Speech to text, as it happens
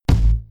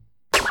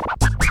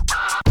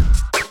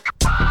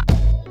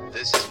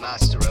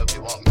Master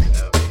Obi-Wan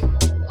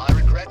Kenobi. I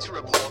regret to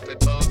report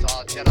that both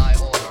our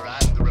Jedi Order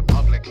and the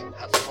Republic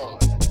have fallen,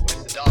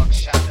 with the dark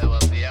shadow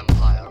of the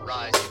Empire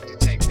rising to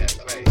take their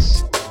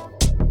place.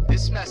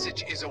 This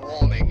message is a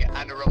warning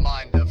and a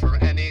reminder for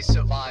any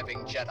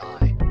surviving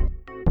Jedi.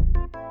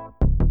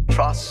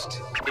 Trust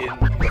in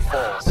the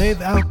Force.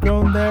 They've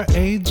outgrown their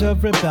age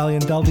of rebellion,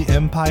 dulled the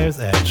Empire's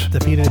edge,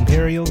 defeated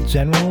Imperial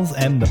generals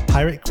and the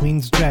Pirate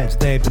Queen's dredge.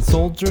 They've been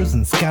soldiers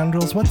and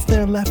scoundrels, what's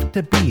there left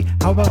to be?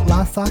 How about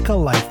lost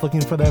acolytes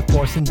looking for their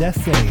force and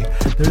destiny?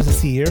 There's a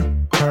seer,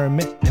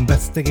 hermit,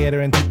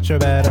 investigator, and teacher.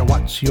 Better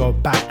watch your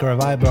back or a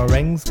vibro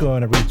ring's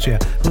gonna reach you.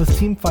 Will this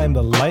team find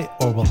the light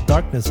or will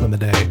darkness win the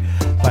day?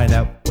 Find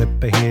out with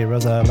the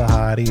heroes of the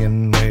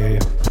Hydian Way.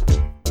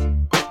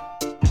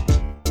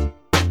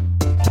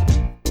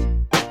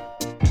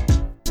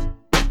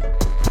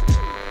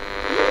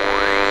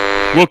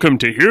 Welcome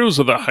to Heroes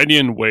of the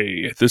Hydian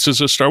Way. This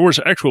is a Star Wars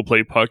actual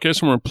play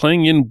podcast, and we're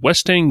playing in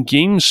West End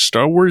Games'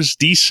 Star Wars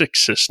D6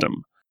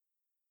 system.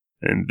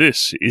 And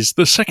this is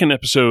the second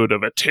episode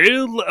of A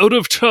Tale Out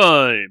of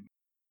Time.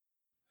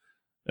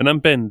 And I'm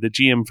Ben, the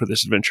GM for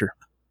this adventure.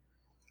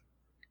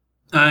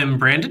 I'm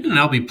Brandon, and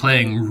I'll be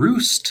playing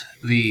Roost,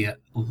 the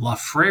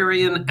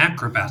Lafrarian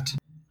acrobat.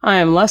 I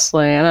am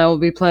Leslie, and I will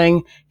be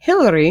playing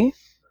Hillary,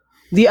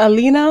 the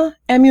Alina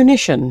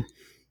ammunition.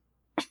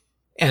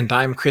 And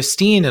I'm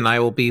Christine, and I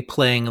will be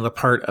playing the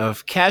part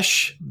of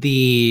Kesh,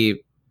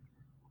 the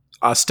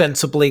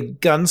ostensibly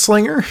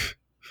gunslinger.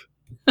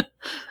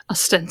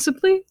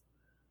 Ostensibly?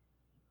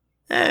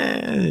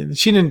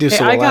 She didn't do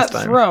so well I last got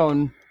time.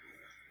 thrown.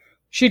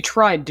 She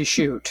tried to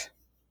shoot.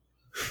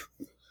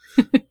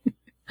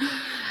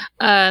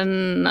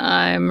 And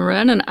I'm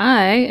Ren, and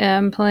I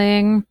am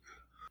playing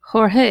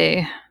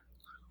Jorge,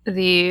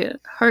 the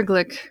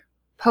Herglick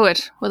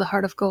poet with a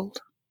heart of gold.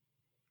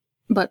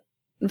 But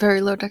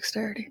very low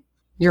dexterity.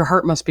 Your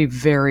heart must be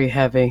very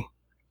heavy.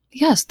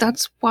 Yes,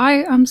 that's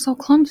why I'm so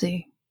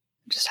clumsy.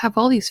 Just have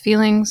all these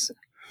feelings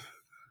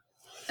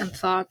and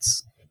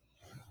thoughts.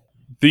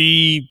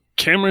 The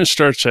camera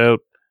starts out.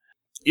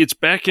 It's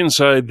back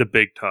inside the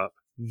big top.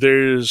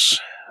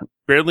 There's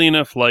barely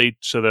enough light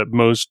so that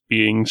most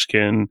beings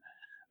can...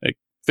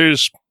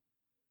 there's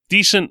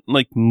decent,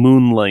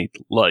 moonlight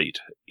light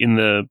in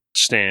the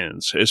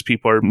stands as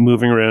people are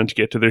moving around to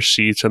get to their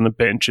seats on the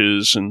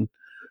benches and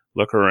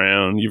look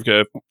around. You've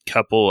got a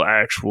couple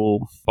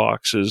actual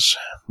boxes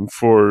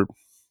for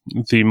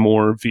the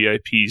more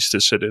VIPs to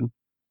sit in.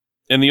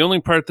 And the only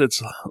part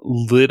that's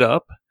lit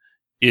up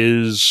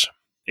is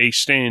a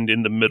stand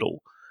in the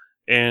middle.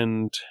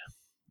 And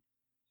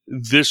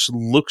this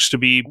looks to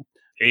be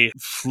a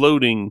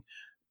floating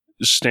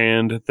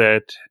stand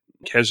that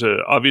has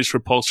an obvious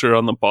repulsor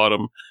on the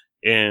bottom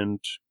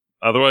and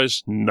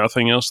otherwise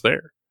nothing else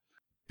there.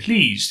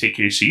 Please take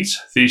your seats.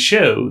 The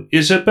show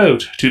is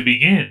about to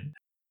begin.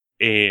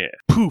 A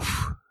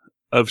poof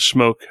of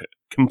smoke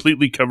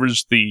completely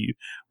covers the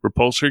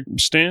repulsor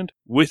stand.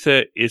 With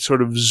it, it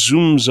sort of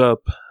zooms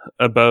up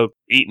about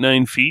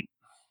 8-9 feet.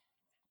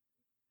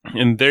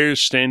 And they're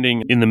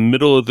standing in the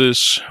middle of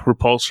this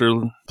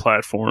repulsor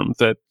platform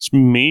that's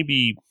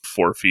maybe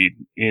 4 feet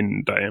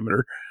in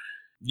diameter.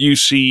 You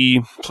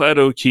see Plaid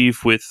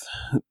O'Keefe with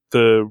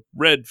the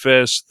red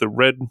vest, the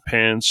red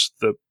pants,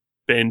 the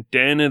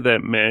bandana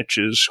that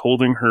matches,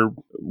 holding her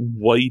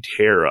white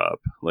hair up,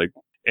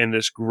 and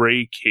this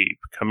gray cape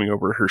coming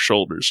over her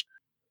shoulders.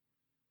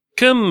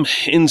 Come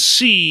and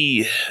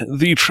see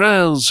the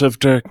trials of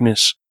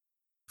darkness.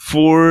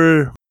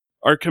 For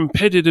our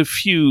competitive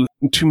few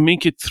to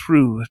make it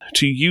through,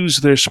 to use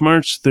their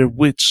smarts, their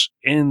wits,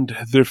 and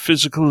their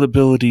physical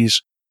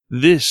abilities,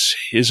 this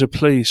is a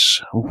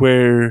place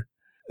where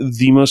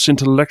the most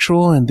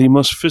intellectual and the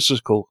most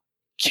physical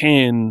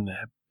can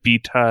be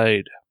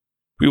tied.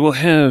 We will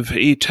have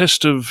a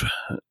test of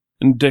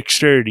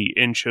dexterity,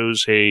 and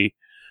shows a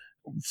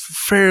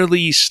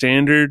fairly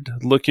standard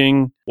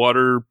looking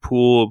water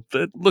pool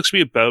that looks to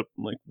be about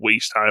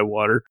waist high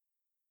water,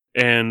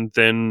 and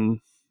then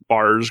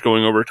bars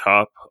going over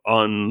top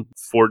on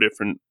 4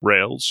 different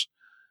rails.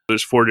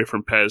 There's 4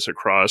 different paths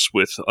across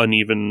with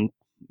uneven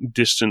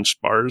distance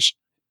bars.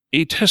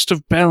 A test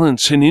of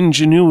balance and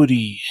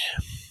ingenuity.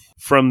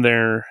 From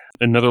there,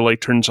 another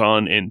light turns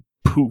on and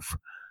poof,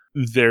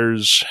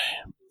 there's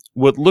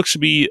what looks to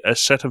be a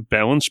set of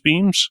balance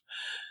beams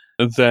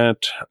that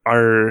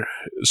are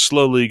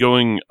slowly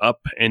going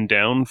up and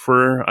down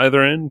for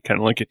either end, kind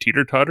of like a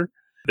teeter-totter.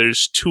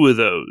 There's 2 of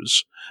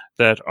those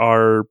that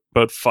are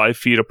about 5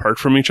 feet apart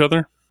from each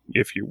other.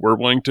 If you were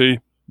willing to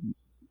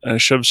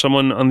shove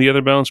someone on the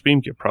other balance beam,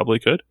 you probably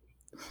could.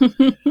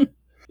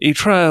 A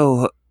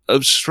trial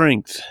of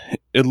strength.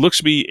 It looks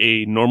to be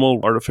a normal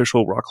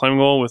artificial rock climbing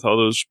wall with all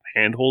those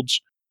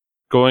handholds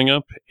going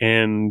up,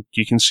 and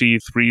you can see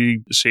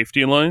 3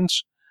 safety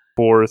lines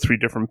for 3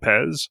 different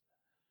paths.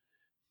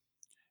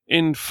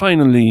 And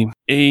finally,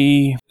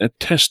 a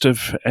test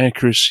of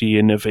accuracy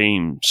and of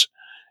aims.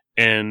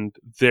 And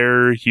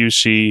there you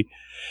see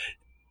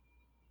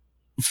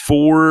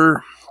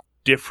 4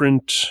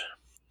 different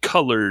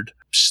colored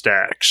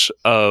stacks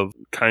of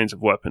kinds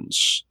of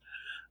weapons.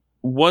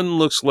 One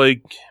looks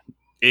like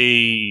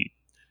a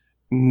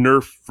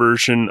Nerf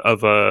version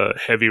of a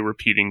heavy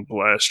repeating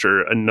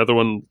blaster. Another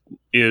one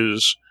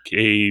is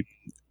a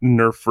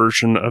Nerf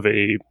version of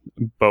a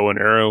bow and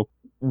arrow.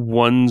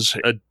 One's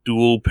a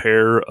dual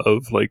pair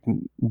of like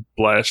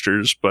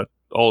blasters, but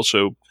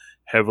also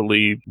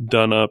heavily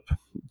done up,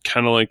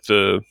 kind of like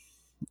the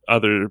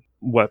other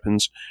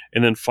weapons.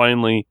 And then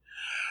finally,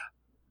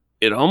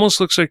 it almost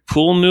looks like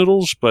pool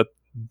noodles, but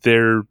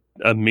they're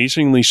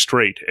amazingly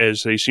straight,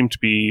 as they seem to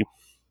be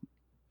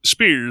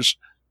spears,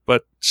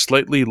 but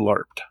slightly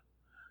LARPed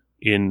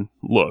in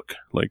look,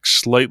 like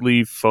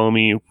slightly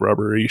foamy,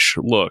 rubberish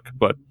look,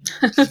 but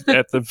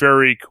at the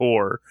very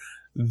core,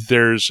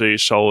 there's a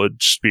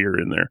solid spear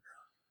in there.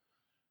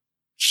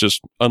 It's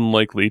just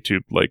unlikely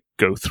to, like,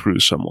 go through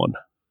someone.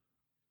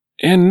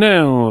 And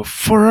now,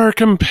 for our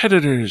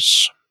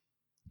competitors,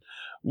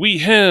 we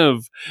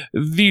have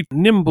the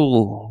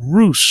nimble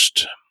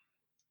Roost.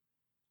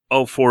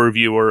 All four of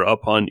you are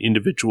up on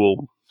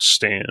individual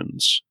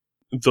stands.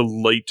 The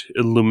light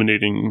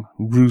illuminating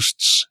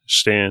Roost's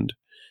stand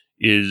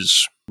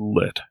is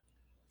lit.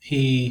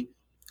 He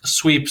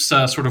sweeps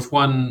sort of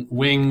one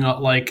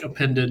wing-like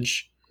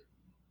appendage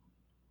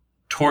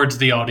towards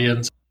the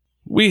audience.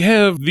 We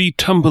have the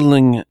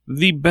tumbling,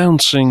 the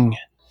bouncing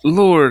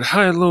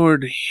High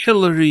Lord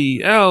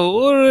Hilary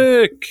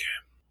Aloric.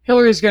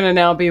 Hillary's going to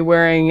now be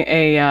wearing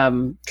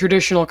a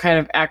traditional kind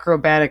of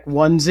acrobatic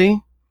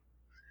onesie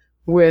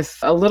with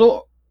a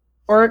little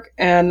orc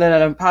and then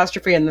an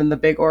apostrophe and then the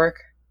big orc.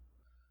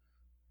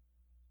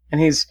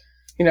 And he's,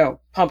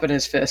 pumping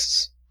his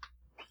fists.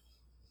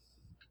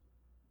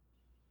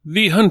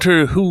 The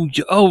hunter who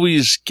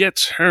always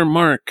gets her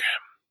mark.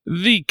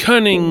 The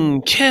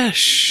cunning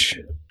Kesh.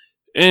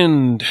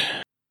 And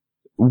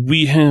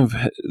we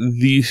have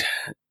the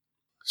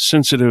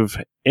sensitive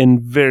and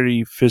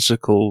very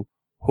physical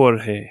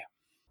Jorge.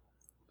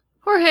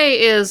 Jorge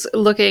is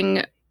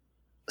looking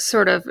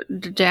sort of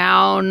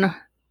down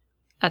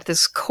at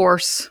this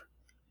corpse.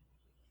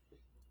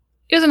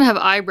 He doesn't have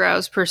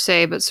eyebrows per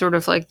se, but sort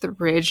of like the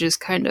ridge is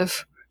kind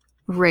of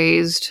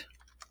raised.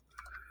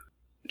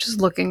 Just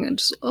looking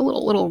just a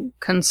little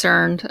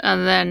concerned,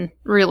 and then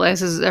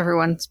realizes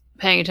everyone's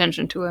paying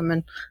attention to him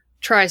and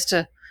tries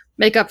to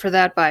make up for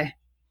that by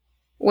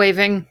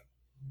waving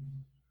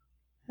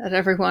at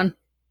everyone.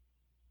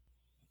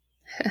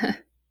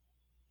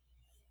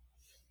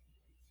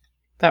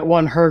 That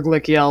one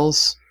Herglick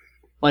yells,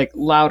 like,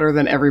 louder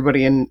than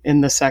everybody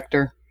in the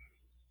sector.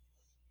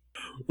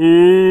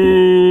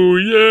 Ooh,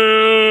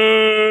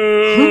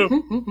 yeah!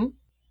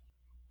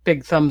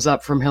 Big thumbs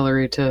up from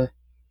Hillary to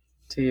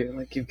you.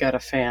 Like, you've got a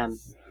fan.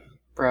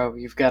 Bro,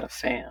 you've got a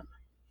fan.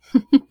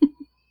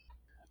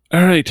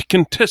 All right,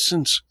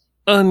 contestants,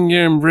 on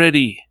your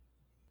ready.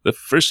 The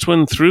first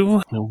one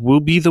through will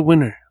be the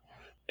winner.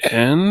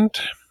 And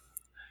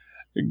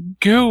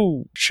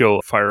go!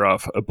 She'll fire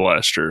off a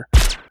blaster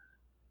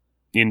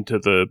into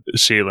the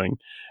ceiling,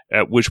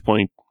 at which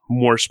point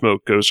more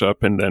smoke goes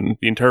up and then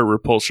the entire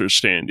repulsor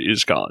stand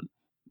is gone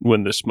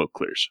when the smoke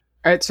clears.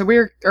 All right, so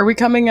are we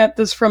coming at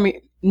this from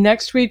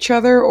next to each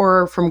other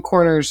or from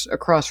corners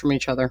across from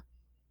each other?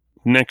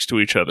 Next to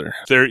each other.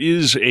 There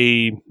is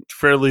a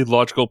fairly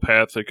logical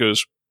path that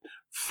goes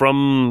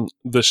from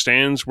the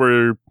stands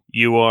where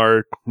you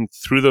are,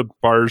 through the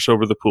bars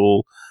over the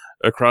pool,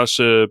 across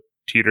the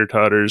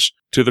teeter-totters,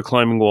 to the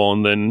climbing wall,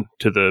 and then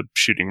to the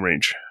shooting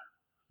range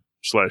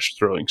 /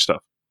 throwing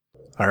stuff.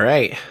 All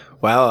right.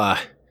 Well,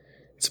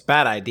 it's a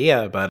bad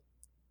idea, but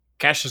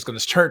Cash is going to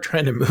start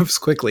trying to move as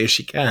quickly as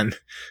she can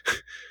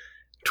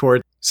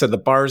toward. So the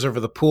bars over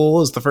the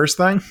pool is the first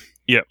thing?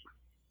 Yep.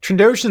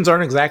 Trandoshans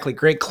aren't exactly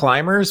great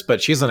climbers,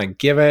 but she's going to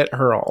give it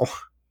her all.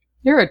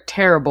 You're a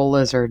terrible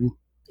lizard.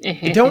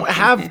 You don't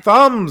have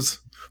thumbs.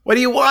 What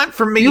do you want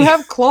from me? You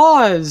have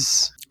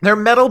claws. They're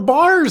metal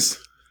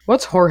bars.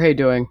 What's Jorge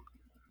doing?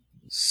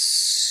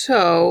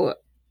 So,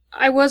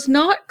 I was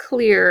not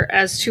clear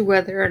as to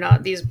whether or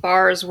not these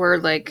bars were,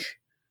 like,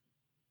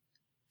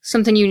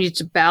 something you need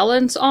to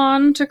balance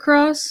on to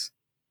cross.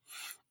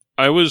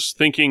 I was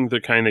thinking the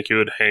kind that you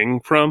would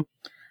hang from.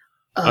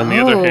 On the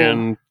other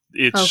hand,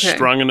 it's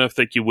strong enough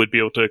that you would be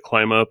able to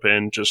climb up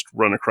and just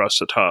run across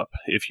the top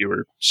if you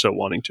were so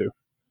wanting to.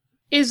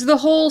 Is the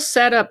whole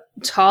setup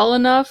tall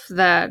enough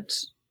that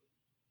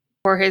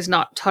Jorge's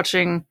not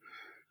touching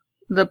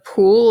the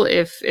pool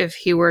if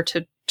he were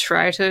to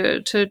try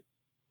to...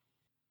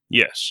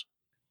 Yes.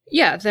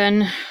 Yeah,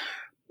 then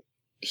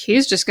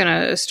he's just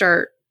gonna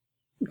start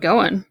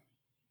going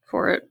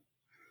for it.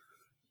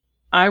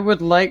 I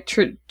would like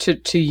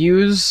to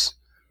use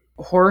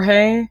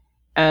Jorge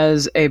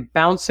as a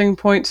bouncing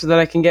point so that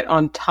I can get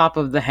on top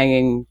of the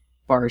hanging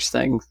bars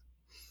thing.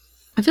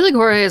 I feel like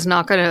Jorge is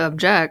not going to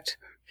object.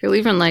 He'll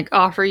even, like,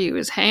 offer you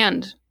his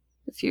hand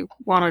if you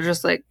want to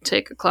just, like,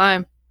 take a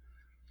climb.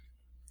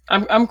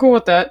 I'm cool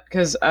with that,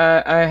 because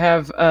I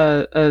have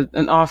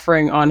an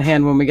offering on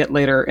hand when we get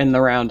later in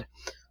the round.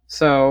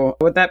 So,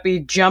 would that be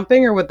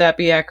jumping or would that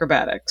be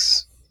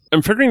acrobatics?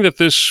 I'm figuring that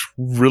this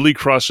really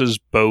crosses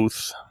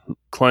both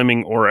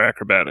climbing or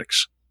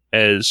acrobatics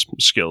as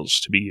skills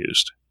to be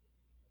used.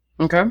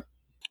 Okay.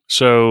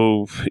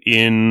 So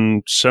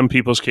in some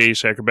people's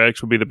case,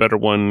 acrobatics would be the better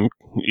one.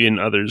 In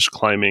others,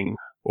 climbing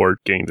or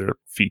getting their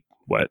feet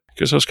wet.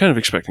 Because I was kind of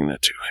expecting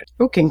that too.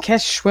 Oh, can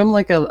Kesh swim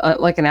like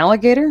an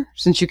alligator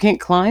since you can't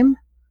climb?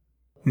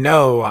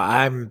 No,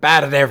 I'm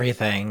bad at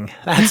everything.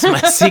 That's my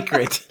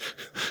secret.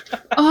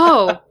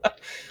 Oh,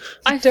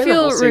 I Terrible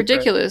feel secret.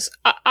 ridiculous.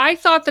 I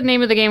thought the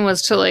name of the game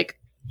was to like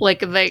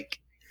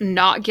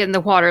not get in the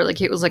water,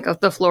 like it was like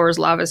the floor is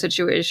lava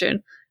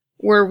situation.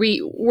 Were we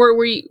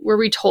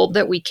told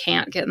that we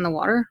can't get in the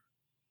water?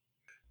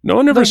 No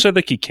one ever said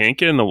that you can't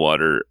get in the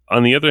water.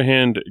 On the other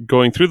hand,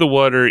 going through the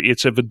water,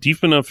 it's of a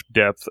deep enough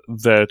depth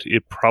that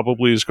it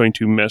probably is going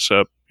to mess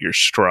up your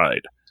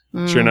stride.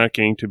 So you're not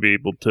going to be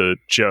able to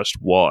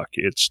just walk.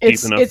 It's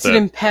deep enough It's that... an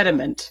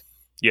impediment.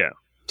 Yeah.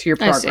 To your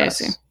progress. I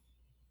see.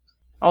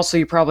 Also,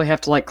 you probably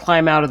have to like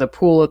climb out of the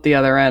pool at the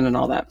other end and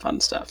all that fun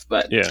stuff.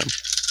 But Yeah.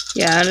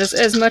 Yeah, and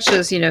as much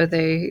as,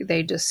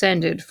 they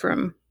descended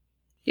from...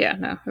 Yeah,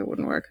 no, it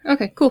wouldn't work.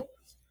 Okay, cool.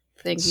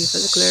 Thank you for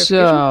the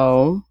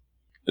clarification.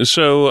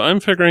 So I'm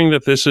figuring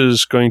that this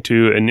is going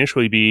to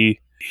initially be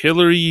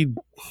Hillary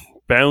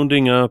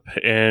bounding up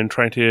and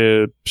trying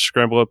to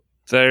scramble up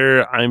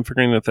there. I'm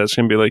figuring that that's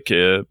going to be like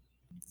a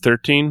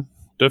 13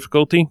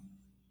 difficulty.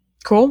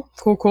 Cool.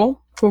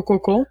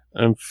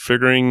 I'm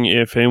figuring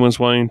if anyone's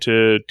wanting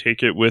to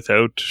take it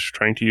without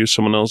trying to use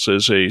someone else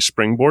as a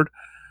springboard,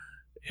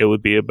 it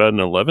would be about an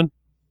 11.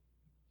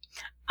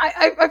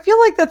 I feel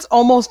like that's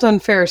almost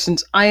unfair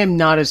since I am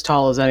not as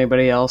tall as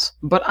anybody else.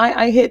 But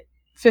I hit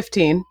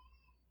 15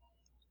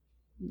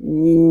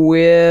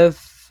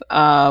 with 1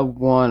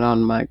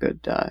 on my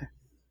good die.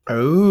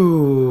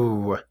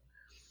 Oh.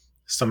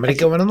 Somebody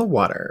going in the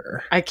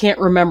water. I can't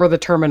remember the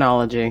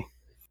terminology.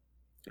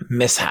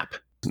 Mishap.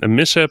 A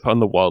mishap on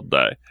the wild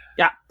die.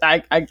 Yeah,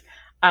 I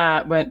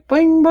went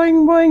boing,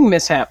 boing, boing,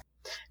 mishap.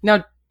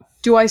 Now,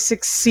 do I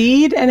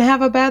succeed and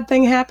have a bad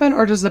thing happen,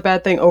 or does the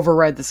bad thing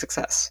override the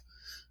success?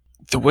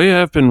 The way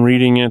I've been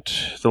reading it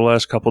the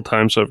last couple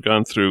times I've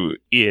gone through,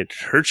 it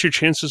hurts your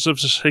chances of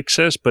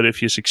success, but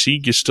if you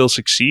succeed, you still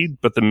succeed,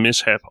 but the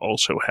mishap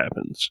also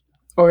happens.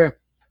 Okay.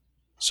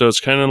 So it's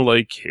kind of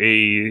like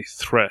a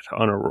threat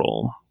on a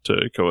roll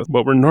to go with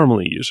what we're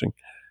normally using.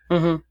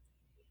 Mm-hmm.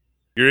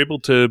 You're able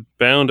to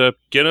bound up,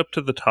 get up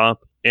to the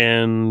top,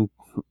 and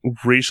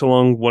race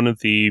along one of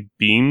the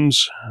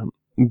beams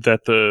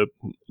that the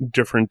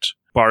different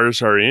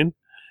bars are in.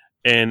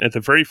 And at the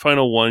very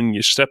final one,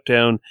 you step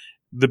down.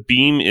 The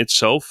beam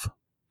itself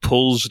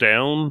pulls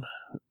down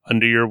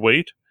under your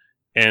weight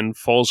and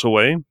falls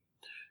away,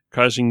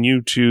 causing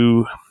you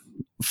to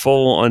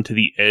fall onto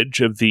the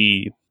edge of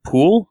the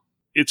pool.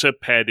 It's a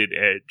padded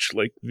edge.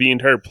 Like, the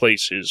entire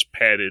place is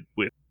padded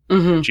with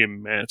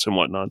gym mats and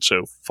whatnot,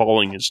 so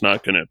falling is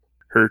not going to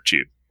hurt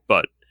you.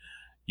 But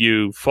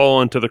you fall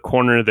onto the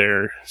corner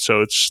there,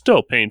 so it's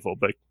still painful,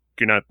 but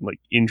you're not, like,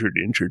 injured.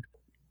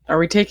 Are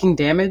we taking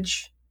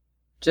damage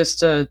just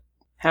to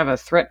have a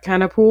threat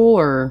kind of pool,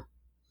 or...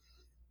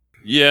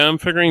 Yeah, I'm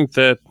figuring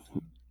that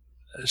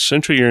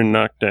essentially you're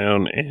knocked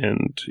down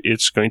and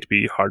it's going to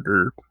be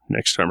harder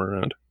next time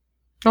around.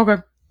 Okay,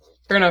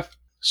 fair enough.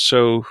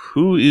 So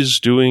who is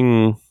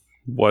doing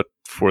what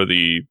for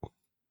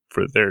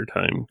their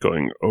time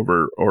going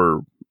over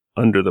or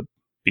under the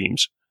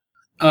beams?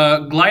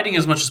 Gliding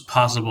as much as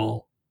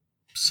possible.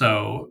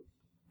 So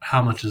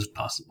how much is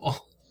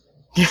possible?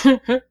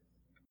 All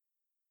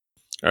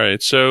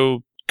right,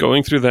 so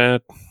going through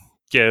that,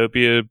 yeah, it would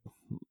be a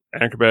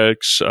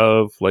acrobatics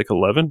of like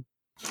 11.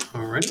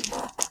 Alright.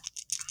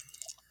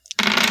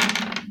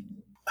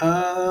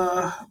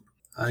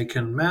 I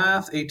can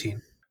math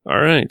 18.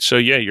 All right, so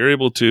yeah, you're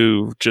able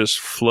to just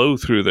flow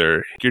through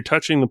there. You're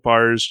touching the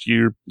bars,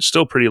 you're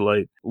still pretty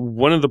light.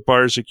 One of the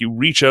bars that you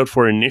reach out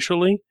for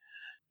initially,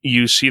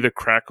 you see the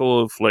crackle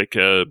of like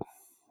a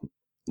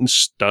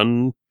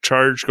stun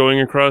charge going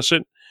across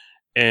it,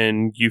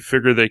 and you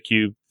figure that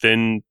you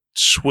then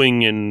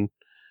swing and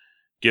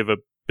give a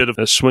bit of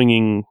a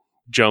swinging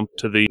jump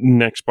to the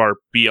next bar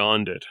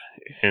beyond it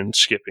and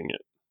skipping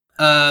it.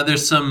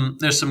 There's some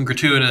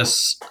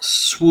gratuitous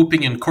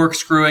swooping and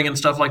corkscrewing and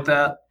stuff like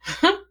that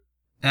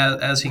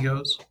as he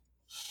goes.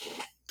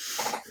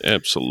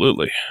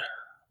 Absolutely.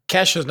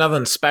 Kesh is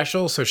nothing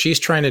special, so she's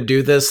trying to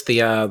do this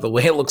the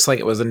way it looks like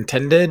it was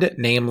intended,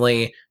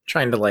 namely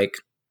trying to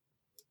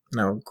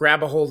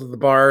grab a hold of the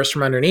bars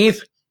from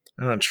underneath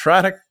and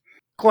try to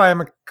climb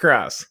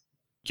across.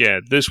 Yeah,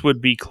 this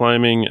would be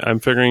climbing.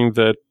 I'm figuring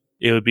that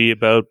it would be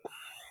about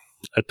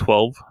a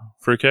 12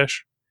 for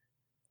Kesh.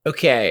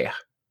 Okay.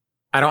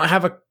 I don't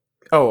have a...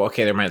 Oh,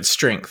 okay, there might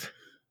strength.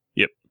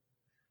 Yep.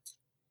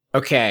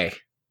 Okay.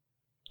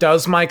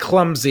 Does my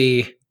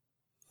clumsy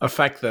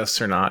affect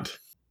this or not?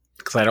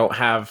 Because I don't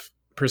have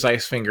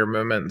precise finger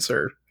movements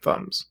or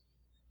thumbs.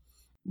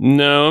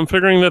 No, I'm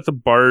figuring that the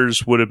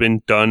bars would have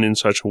been done in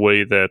such a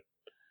way that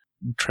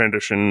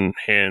transition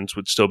hands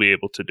would still be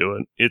able to do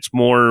it. It's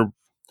more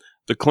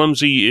The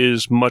clumsy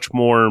is much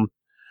more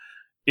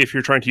if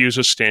you're trying to use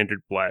a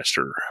standard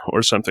blaster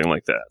or something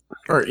like that.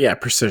 Or, yeah,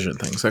 precision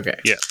things. Okay.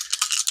 Yeah.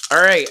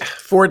 All right,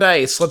 4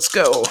 dice. Let's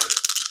go.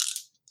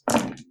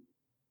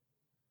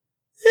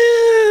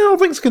 All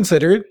things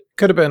considered,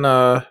 could have been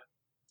a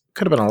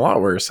lot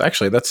worse.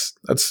 Actually, that's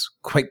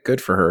quite good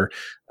for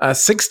her.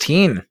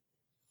 16.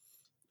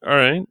 All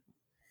right.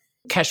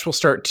 Kesh will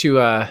start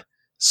to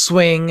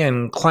swing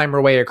and climb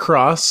her way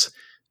across,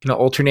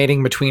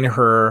 alternating between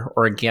her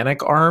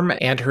organic arm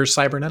and her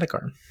cybernetic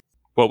arm.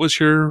 What was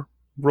your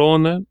roll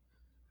on that?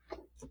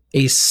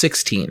 A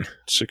 16.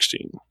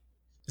 16.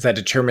 Is that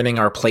determining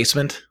our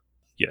placement?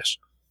 Yes.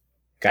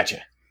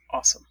 Gotcha.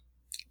 Awesome.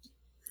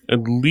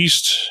 At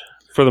least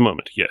for the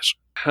moment, yes.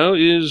 How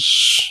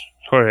is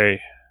Jorge?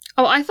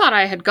 Oh, I thought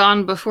I had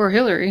gone before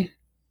Hillary.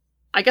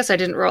 I guess I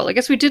didn't roll. I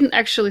guess we didn't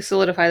actually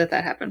solidify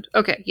that happened.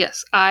 Okay,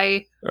 yes.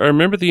 I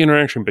remember the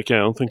interaction, but yeah, I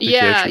don't think the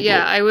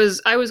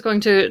I was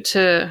going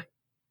to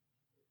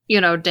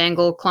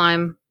dangle,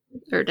 climb,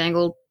 or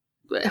dangle.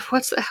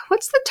 What's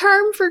the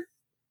term for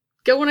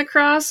going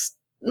across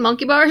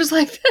monkey bars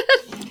like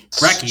that?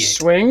 Brachiate.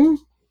 Swing?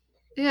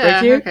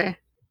 Yeah, Brachiate? okay.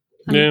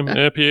 Yeah,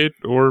 appiate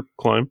or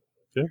climb.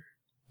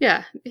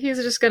 Yeah, he's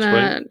just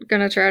gonna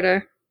try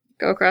to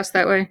go across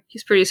that way.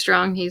 He's pretty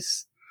strong.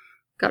 He's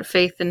got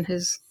faith in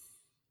his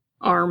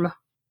arm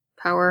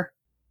power.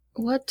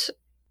 What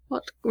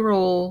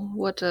roll?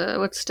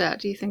 What stat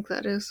do you think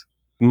that is?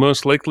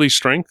 Most likely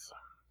strength.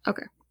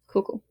 Okay,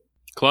 cool.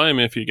 Climb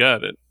if you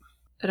got it.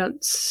 I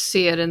don't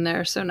see it in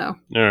there, so no.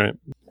 All right.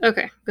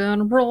 Okay,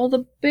 gonna roll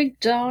the big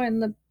die,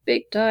 and the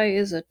big die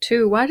is a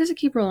 2. Why does it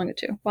keep rolling a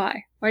 2?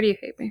 Why? Why do you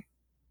hate me?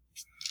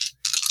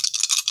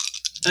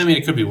 I mean,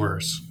 it could be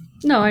worse.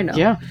 No, I know.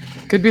 Yeah.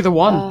 Could be the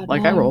one,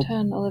 like 9, I rolled.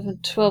 10, 11,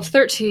 12,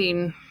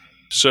 13.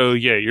 So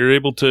yeah, you're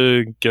able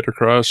to get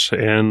across,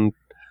 and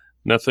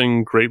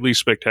nothing greatly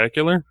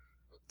spectacular,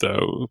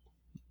 though.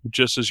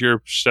 Just as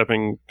you're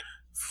stepping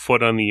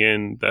foot on the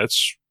end,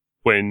 that's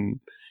when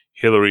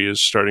Hillary is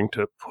starting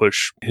to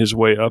push his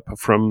way up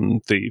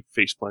from the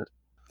faceplant.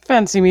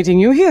 Fancy meeting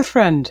you here,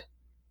 friend.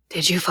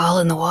 Did you fall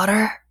in the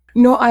water?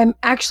 No, I'm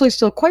actually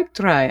still quite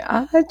dry.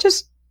 I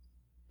just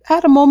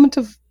had a moment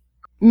of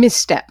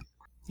misstep.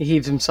 He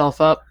heaves himself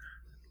up,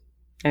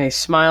 and he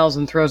smiles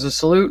and throws a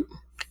salute,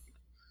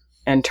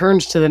 and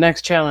turns to the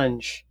next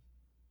challenge.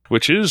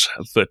 Which is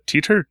the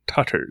Teeter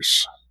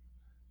Totters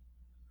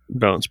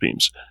balance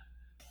beams.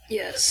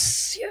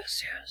 Yes.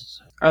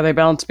 Are they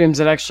balance beams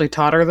that actually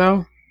totter,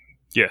 though?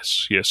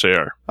 Yes, they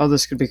are. Oh,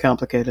 this could be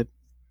complicated.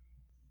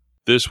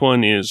 This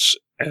one is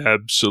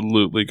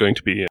absolutely going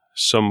to be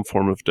some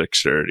form of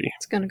dexterity.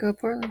 It's gonna go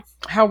poorly.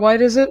 How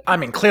wide is it? I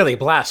mean, clearly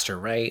blaster,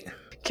 right?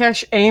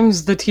 Kesh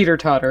aims the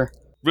teeter-totter.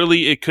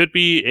 Really, it could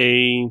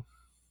be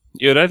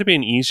it would either be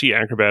an easy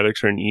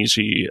acrobatics or an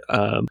easy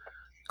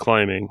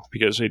climbing,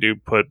 because they do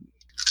put...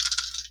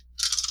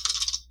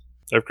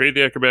 I've created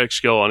the acrobatic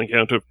skill on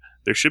account of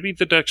there should be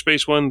the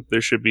dex-based one,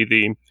 there should be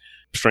the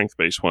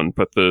strength-based one,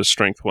 but the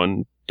strength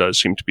one does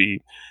seem to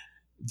be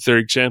their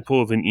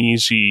example of an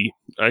easy...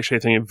 Actually, I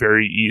think a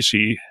very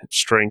easy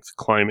strength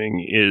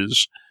climbing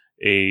is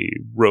a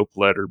rope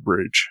ladder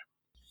bridge.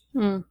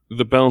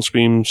 The balance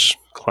beams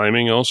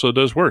climbing also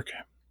does work.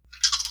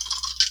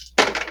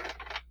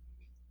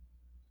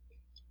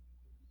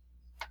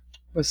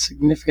 Was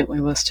significantly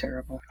less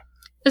terrible.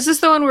 Is this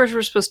the one where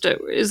we're supposed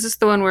to... Is this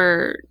the one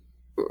where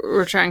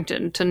we're trying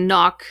to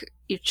knock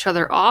each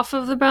other off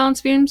of the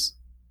balance beams?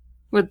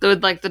 With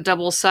like the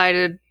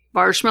double-sided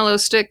marshmallow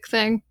stick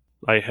thing?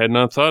 I had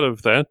not thought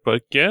of that,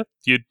 but yeah,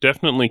 you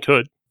definitely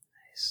could.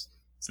 Nice.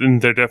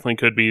 And there definitely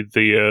could be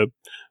the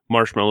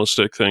marshmallow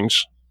stick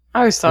things. I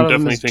always thought I'm of them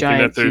definitely as thinking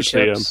giant that there's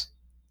Q-tips.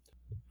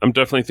 I'm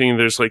definitely thinking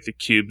there's like the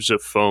cubes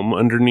of foam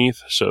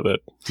underneath so that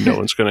no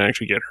one's going to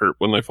actually get hurt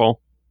when they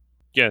fall.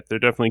 Yeah, there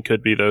definitely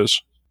could be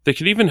those. They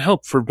could even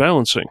help for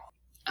balancing.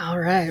 All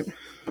right.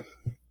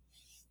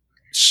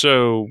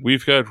 So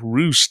we've got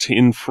Roost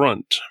in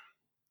front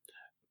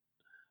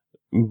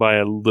by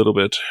a little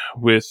bit,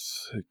 with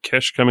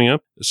Kesh coming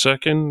up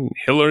second,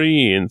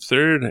 Hillary in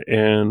third,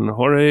 and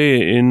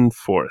Jorge in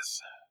fourth.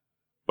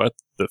 But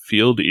the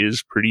field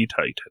is pretty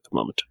tight at the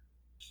moment.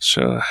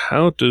 So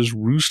how does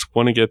Roost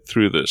want to get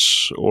through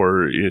this?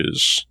 Or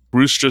is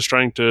Roost just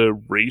trying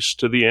to race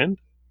to the end?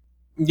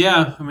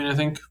 Yeah, I mean, I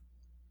think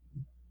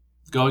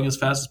going as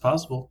fast as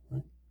possible.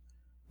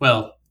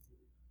 Well,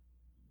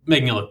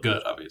 making it look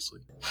good,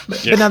 obviously.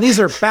 Yeah. But now these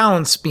are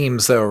balance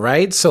beams, though,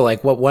 right? So,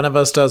 like, what one of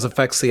us does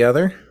affects the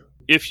other?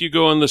 If you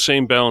go on the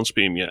same balance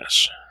beam,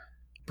 yes.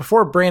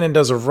 Before Brandon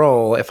does a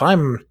roll, if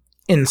I'm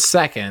in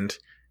second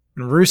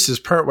and Roos is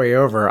partway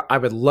over, I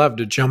would love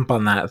to jump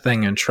on that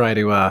thing and try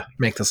to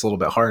make this a little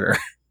bit harder.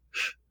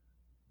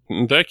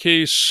 In that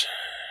case,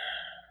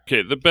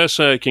 okay, the best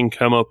I can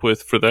come up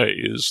with for that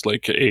is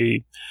like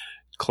a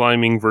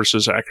climbing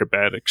versus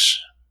acrobatics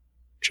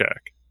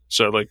check.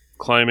 So, like,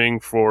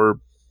 climbing for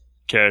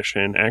Kesh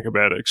and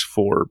acrobatics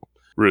for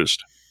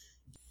Roost.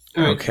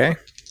 Okay.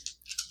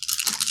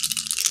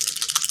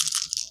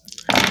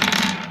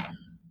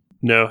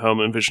 now how I'm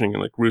envisioning,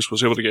 like Roos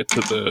was able to get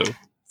to the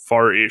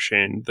far-ish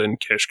end, then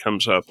Kesh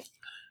comes up,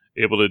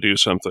 able to do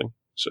something.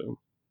 So,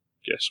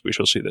 yes, we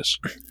shall see this.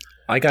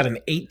 I got an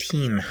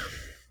 18.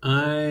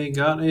 I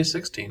got a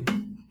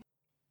 16.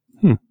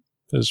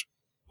 That's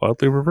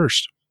wildly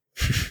reversed.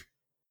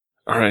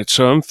 All right,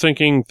 so I'm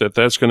thinking that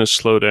that's going to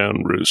slow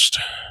down Roost.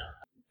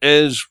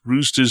 As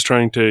Roost is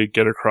trying to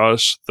get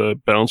across, the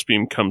balance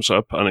beam comes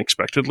up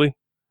unexpectedly,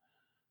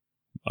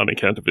 on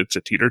account of it's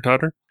a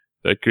teeter-totter,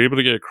 that you're able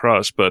to get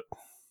across, but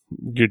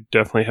you're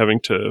definitely having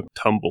to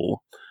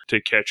tumble to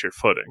catch your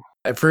footing.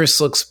 If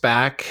Bruce looks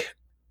back,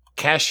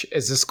 Cash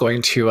is just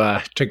going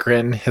to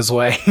grin his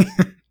way.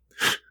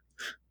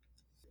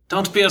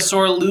 Don't be a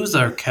sore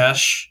loser,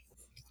 Kesh.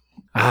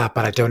 But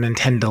I don't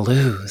intend to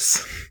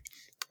lose.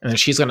 And then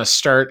she's going to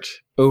start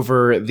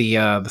over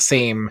the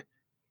same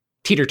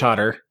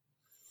teeter-totter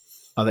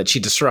that she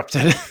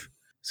disrupted.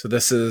 So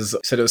this is,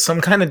 said it was some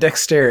kind of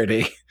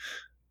dexterity.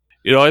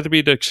 It'll either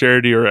be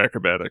dexterity or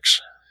acrobatics.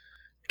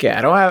 Okay,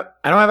 I don't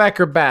have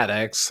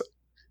acrobatics.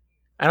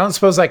 I don't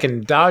suppose I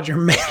can dodge or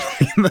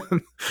melee.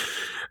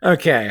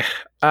 Okay,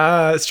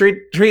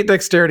 straight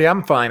dexterity.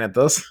 I'm fine at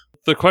this.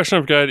 The question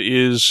I've got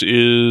is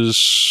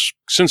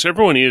since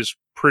everyone is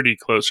pretty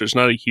close, there's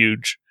not a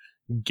huge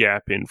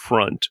gap in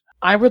front.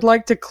 I would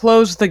like to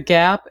close the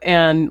gap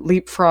and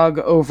leapfrog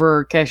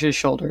over Kesh's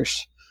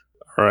shoulders.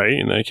 All right,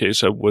 in that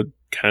case, I would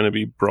kind of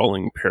be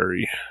brawling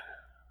parry.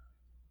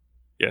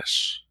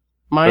 Yes.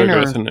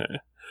 Minor.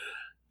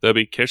 That'd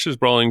be Kesh's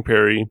brawling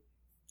parry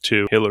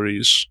to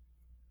Hillary's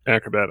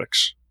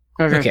acrobatics.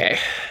 Okay.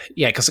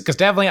 Yeah, because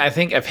definitely I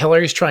think if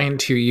Hillary's trying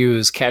to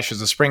use Cash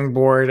as a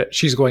springboard,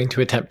 she's going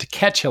to attempt to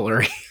catch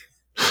Hillary.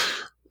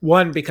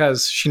 One,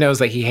 because she knows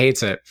that he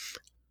hates it.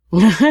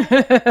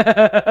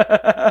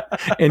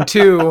 And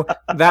two,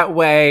 that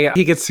way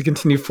he gets to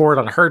continue forward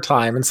on her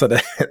time instead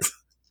of his.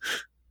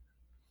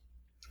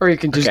 Or you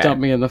can just Okay.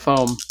 dump me in the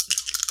foam.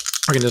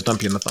 I can just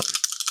dump you in the phone.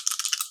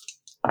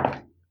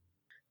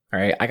 All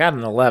right, I got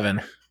an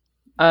 11.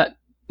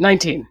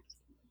 19.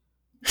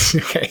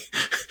 Okay.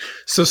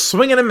 So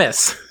swing and a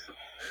miss.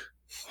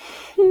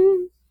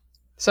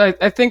 So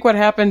I think what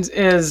happens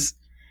is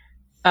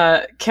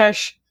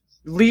Kesh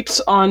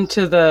leaps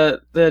onto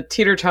the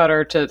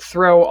teeter-totter to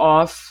throw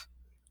off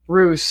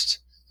Roost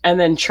and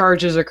then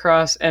charges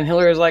across, and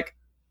Hillary's like,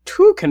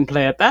 "Two can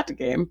play at that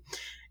game."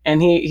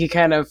 And he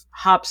kind of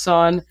hops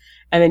on,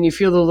 and then you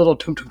feel the little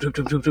toom toom toom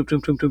toom toom toom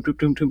toom toom toom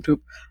toom toom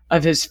toom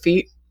of his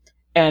feet,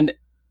 and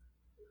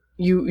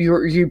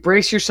you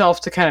brace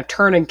yourself to kind of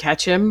turn and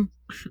catch him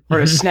or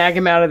to snag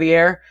him out of the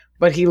air,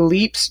 but he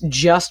leaps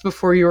just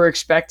before you were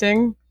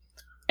expecting,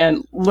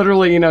 and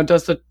literally,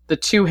 does the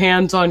two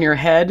hands on your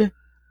head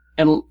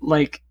and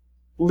like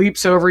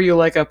leaps over you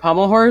like a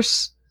pommel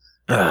horse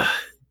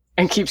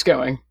and keeps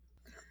going.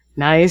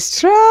 Nice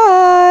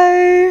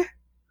try.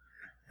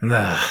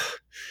 And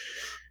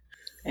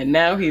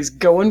now he's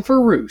going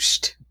for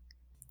Roost.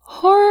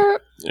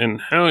 And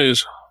how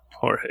is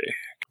Jorge?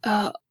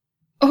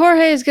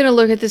 Jorge is going to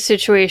look at the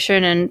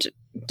situation and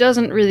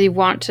doesn't really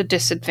want to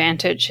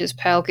disadvantage his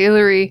pal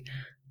Guillory.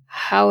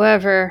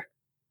 However,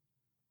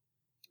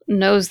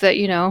 knows that,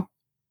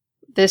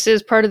 this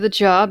is part of the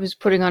job. He's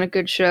putting on a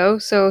good show.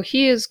 So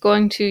he is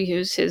going to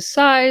use his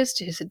size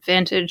to his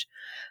advantage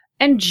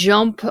and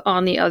jump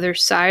on the other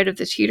side of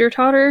the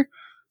teeter-totter,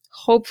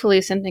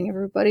 hopefully sending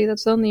everybody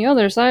that's on the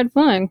other side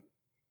flying.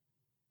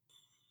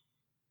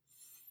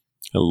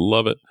 I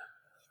love it.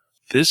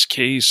 This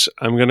case,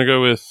 I'm going to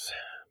go with,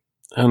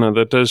 I don't know,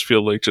 that does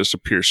feel like just a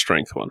pure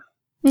strength one.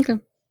 Okay.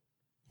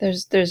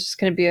 There's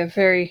going to be a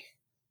very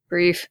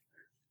brief,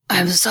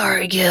 "I'm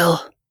sorry, Gil."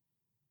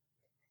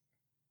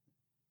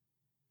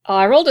 Oh,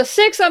 I rolled a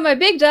 6 on my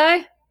big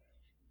die.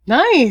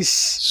 Nice.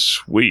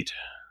 Sweet.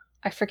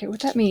 I forget what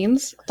that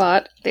means,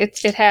 but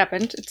it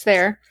happened. It's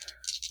there.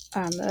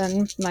 And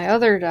then my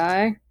other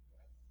die.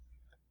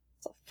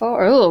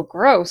 4. Oh,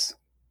 gross.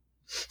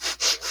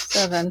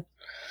 7.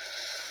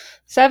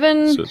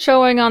 7 So-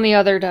 showing on the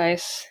other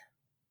dice.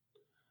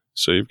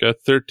 So you've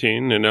got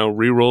 13, and now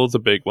re-roll the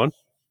big one.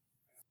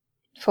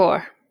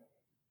 4.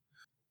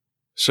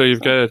 So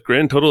you've got a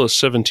grand total of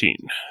 17.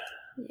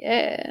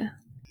 Yeah.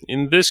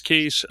 In this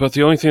case, but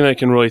the only thing I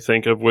can really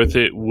think of with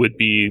it would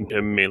be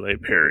a melee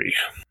parry.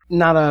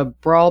 Not a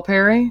brawl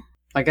parry?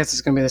 I guess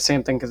it's going to be the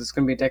same thing because it's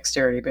going to be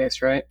dexterity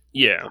based, right?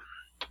 Yeah.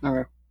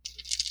 Okay.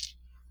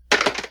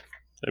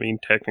 I mean,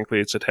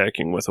 technically it's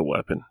attacking with a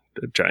weapon,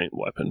 a giant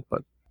weapon,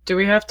 but Do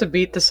we have to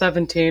beat the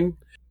 17?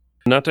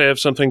 not to have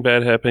something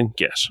bad happen,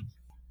 yes.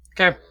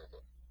 Okay.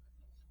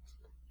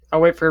 I'll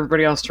wait for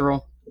everybody else to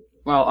roll.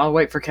 Well, I'll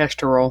wait for Kesh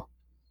to roll,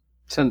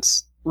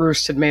 since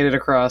Roost had made it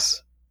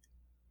across.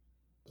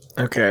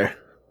 Okay.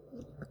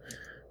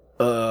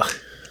 Oh,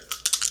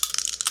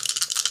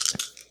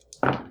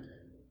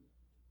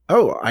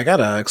 I got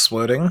a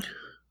exploding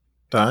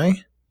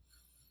die.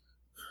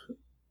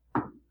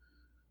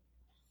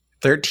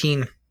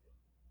 13.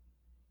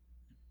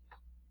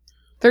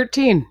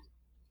 13.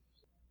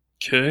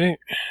 Okay.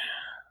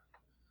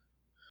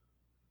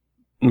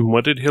 And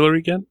what did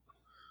Hillary get?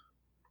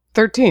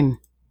 13.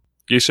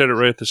 You said it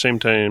right at the same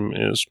time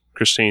as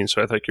Christine,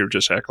 so I thought you were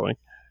just echoing.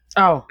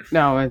 Oh,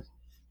 no,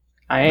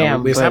 I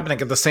am. We just but happen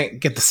to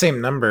get the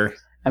same number.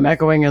 I'm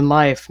echoing in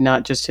life,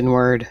 not just in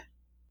word.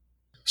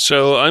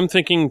 So I'm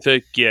thinking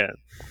that, yeah,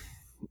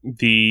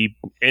 the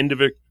end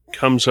of it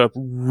comes up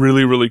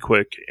really, really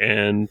quick,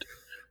 and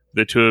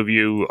the two of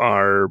you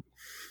are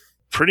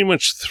pretty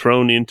much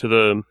thrown into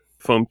the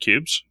foam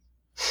cubes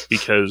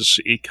because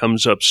it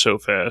comes up so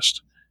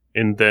fast.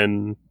 And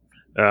then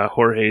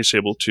Jorge is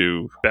able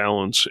to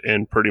balance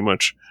and pretty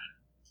much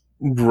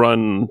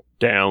run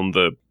down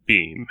the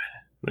beam,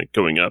 like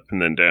going up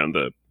and then down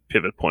the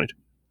pivot point.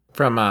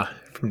 From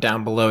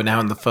down below, now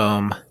in the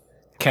foam,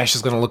 Cash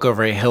is going to look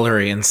over at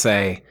Hillary and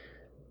say,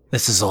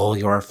 "This is all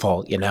your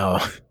fault, you know."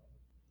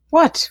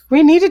 What?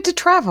 We needed to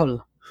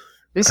travel.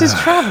 This is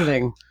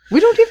traveling. We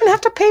don't even have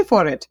to pay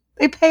for it.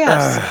 They pay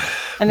us.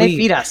 And they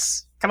feed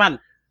us. Come on.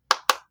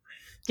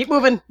 Keep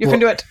moving. You can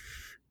do it.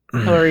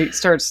 Hillary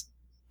starts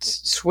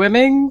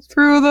swimming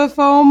through the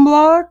foam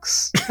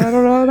blocks. I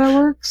don't know how that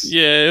works.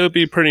 Yeah, it would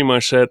be pretty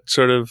much that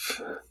sort of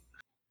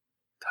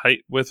height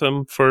with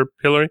them for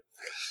Hillary.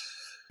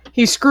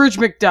 He Scrooge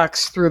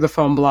McDucks through the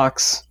foam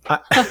blocks.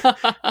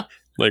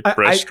 Like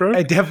breaststroke?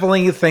 I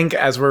definitely think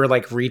as we're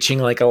like reaching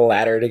like a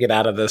ladder to get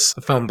out of this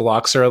foam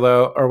blocks or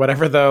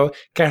whatever, though,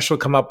 Cash will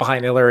come up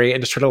behind Hillary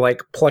and just try to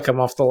like pluck him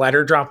off the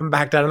ladder, drop him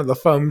back down into the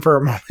foam for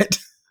a moment.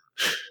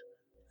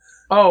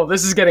 Oh,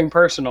 this is getting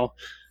personal.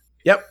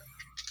 Yep.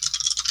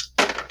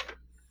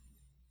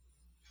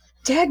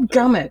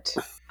 Dadgummit.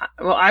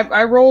 Well,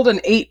 I rolled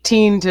an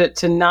 18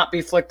 to not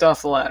be flicked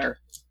off the ladder.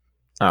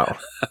 Oh.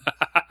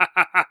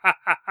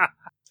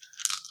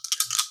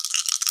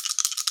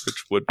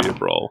 Which would be a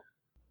brawl.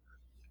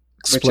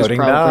 Exploding which is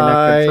probably not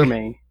die. good for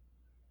me.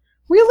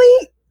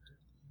 Really?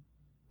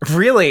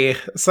 Really?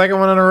 Second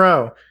one in a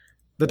row.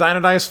 The Dino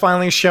Dice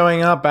finally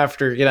showing up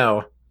after,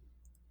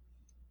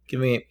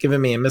 giving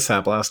me a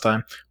mishap last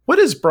time. What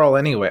is Brawl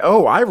anyway?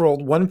 Oh, I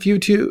rolled one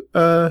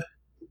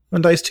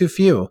dice too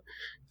few.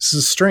 This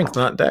is strength,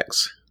 not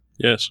dex.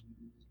 Yes.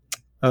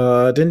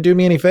 Didn't do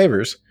me any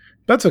favors.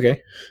 That's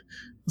okay.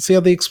 Let's see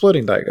how the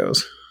exploding die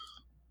goes.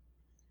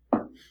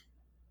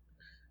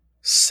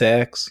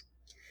 6.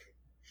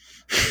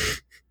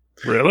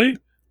 Really?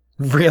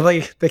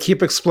 Really? They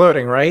keep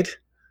exploding, right?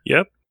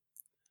 Yep.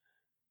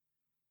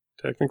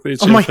 Technically,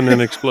 it's Oh my- infinite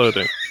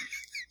exploding.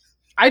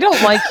 I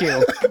don't like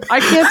you. I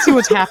can't see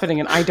what's happening,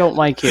 and I don't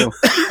like you.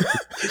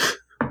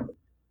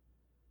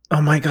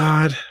 Oh my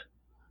god.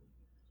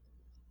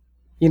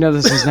 You know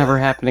this is never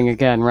happening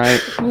again, right?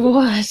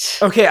 What?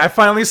 Okay, I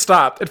finally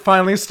stopped. It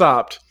finally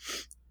stopped.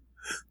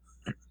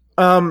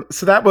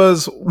 So that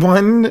was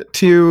 1,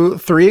 2,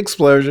 3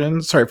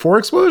 explosions. Sorry, 4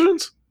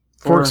 explosions?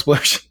 4 Four.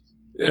 explosions.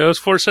 Yeah, it was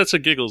 4 sets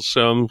of giggles,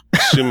 so I'm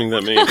assuming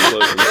that many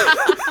explosions.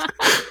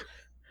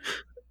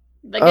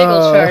 The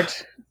giggle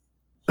chart.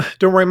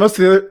 Don't worry, most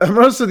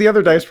of the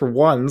other dice were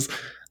ones.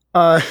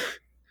 4,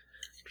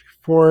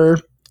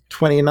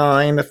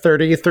 29,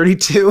 30,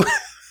 32.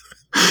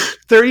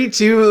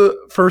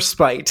 32 for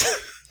spite.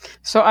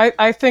 So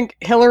I think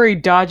Hillary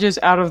dodges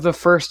out of the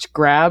first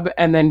grab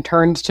and then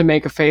turns to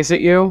make a face at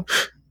you.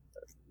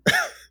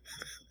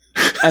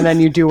 And then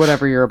you do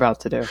whatever you're about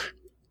to do.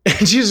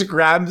 And she just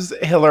grabs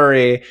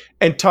Hillary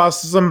and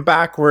tosses him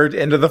backward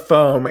into the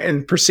foam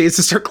and proceeds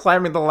to start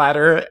climbing the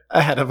ladder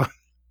ahead of him.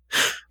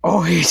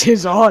 Oh, it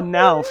is on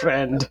now,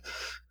 friend.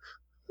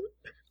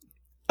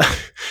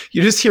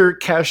 You just hear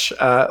Kesh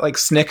like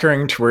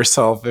snickering to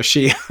herself as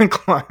she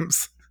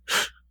climbs.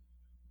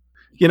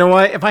 You know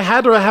what? If I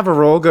had to have a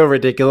roll go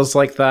ridiculous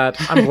like that,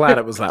 I'm glad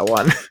it was that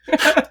one.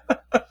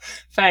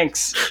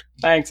 Thanks.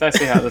 I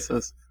see how this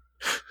is.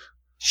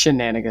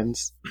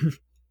 Shenanigans.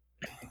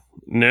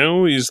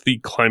 Now is the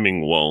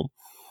climbing wall.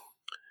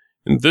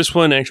 And this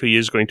one actually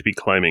is going to be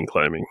climbing.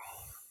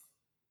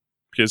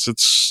 Because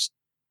it's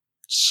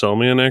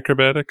solely on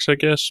acrobatics, I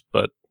guess,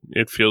 but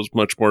it feels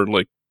much more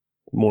like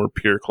more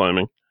pure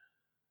climbing.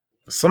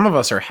 Some of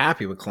us are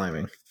happy with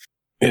climbing.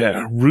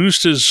 Yeah,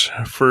 Roost is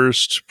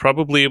first,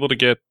 probably able to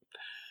get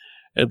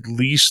at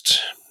least,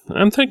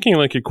 I'm thinking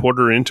like a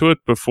quarter into it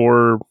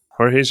before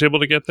Jorge's able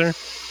to get there.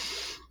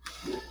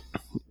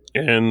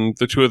 And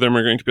the two of them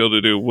are going to be able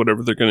to do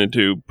whatever they're going to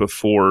do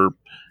before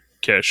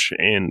Kesh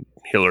and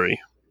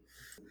Hillary.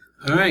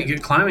 All right,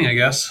 get climbing, I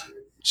guess.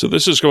 So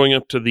this is going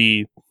up to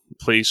the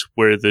place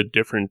where the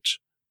different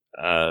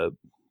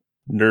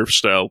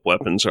Nerf-style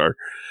weapons are.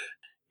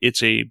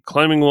 It's a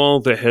climbing wall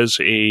that has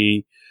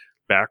a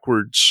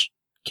backwards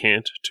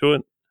cant to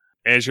it.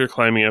 As you're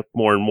climbing up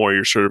more and more,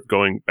 you're sort of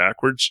going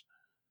backwards.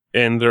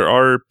 And there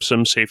are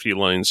some safety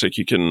lines that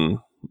you can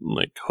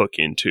like hook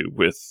into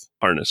with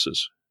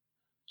harnesses.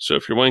 So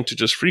if you're wanting to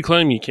just free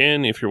climb, you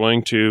can. If you're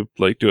wanting to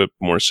like do it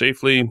more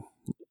safely,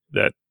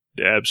 that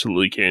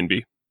absolutely can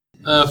be.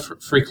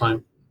 Free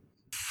climb.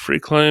 Free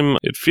climb,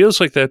 it feels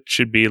like that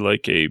should be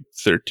like a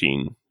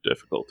 13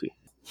 difficulty.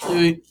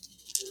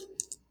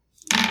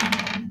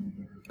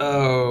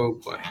 Oh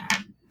boy,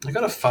 I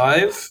got a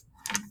 5,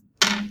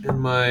 and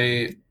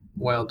my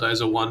wild die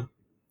is a 1,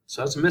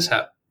 so that's a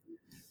mishap.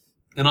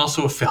 And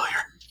also a failure.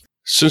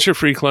 Since you're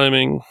free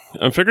climbing,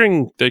 I'm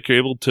figuring that you're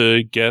able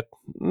to get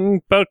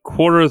about a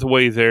quarter of the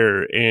way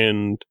there,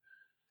 and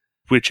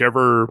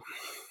whichever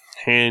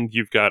hand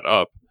you've got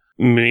up,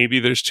 maybe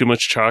there's too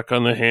much chalk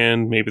on the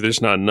hand, maybe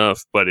there's not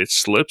enough, but it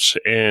slips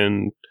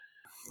and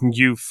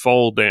you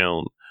fall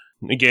down.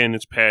 Again,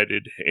 it's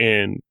padded,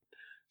 and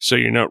so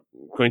you're not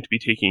going to be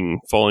taking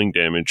falling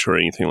damage or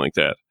anything like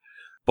that.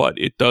 But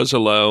it does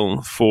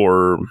allow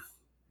for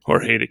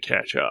Jorge to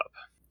catch up.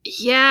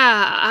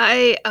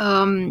 Yeah,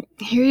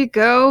 here you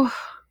go.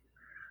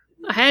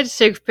 I had to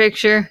take a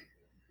picture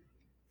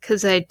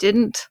because I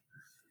didn't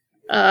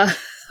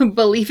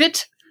believe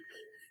it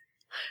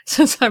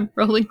since I'm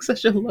rolling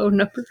such a low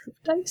number of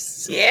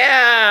dice.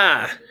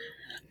 Yeah.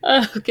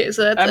 Okay,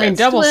 so that's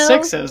double 12.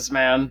 sixes,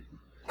 man.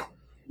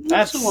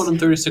 That's a 1 in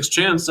 36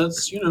 chance.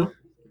 That's,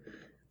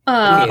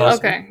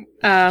 Okay.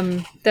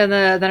 Then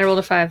I rolled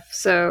a 5,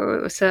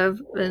 so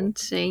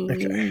 17.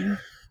 Okay.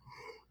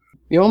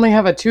 You only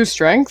have a 2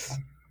 strength?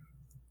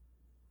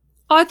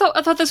 Oh, I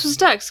thought this was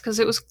Dex because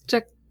it was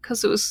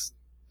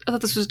I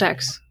thought this was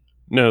Dex.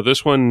 No,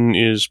 this one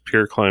is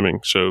pure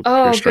climbing, so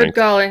Oh, pure good strength.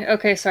 golly.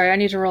 Okay, sorry, I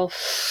need to roll 2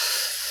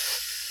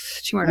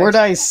 more dice. More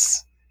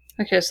dice.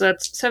 Okay, so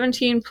that's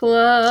 17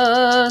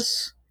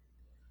 plus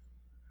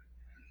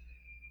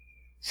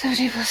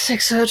 17 plus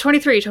 6, so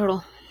 23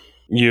 total.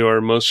 You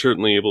are most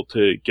certainly able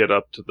to get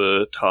up to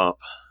the top.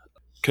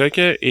 Could I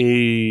get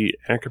a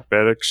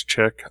acrobatics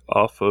check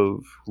off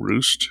of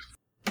Roost?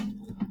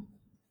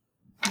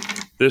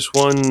 This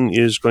one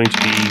is going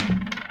to be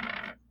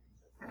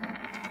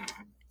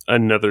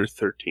another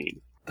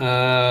 13.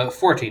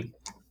 14.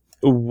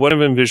 What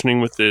I'm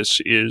envisioning with this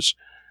is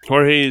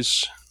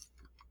Jorge's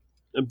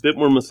a bit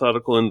more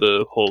methodical in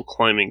the whole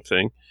climbing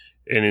thing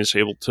and is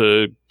able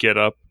to get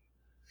up.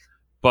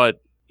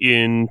 But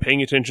in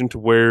paying attention to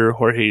where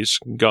Jorge's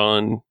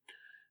gone,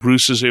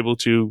 Bruce is able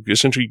to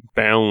essentially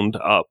bound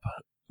up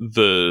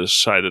the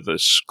side of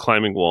this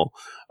climbing wall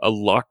a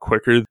lot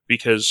quicker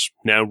because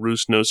now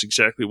Bruce knows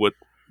exactly what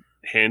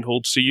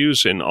handholds to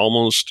use and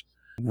almost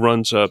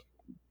runs up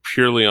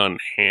purely on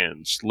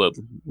hands,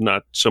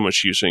 not so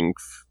much using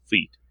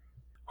feet.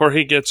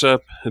 Jorge gets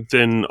up,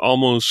 then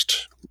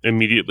almost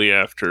immediately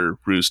after,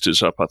 Roost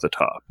is up at the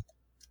top.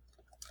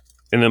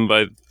 And then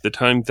by the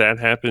time that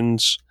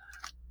happens,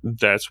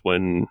 that's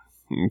when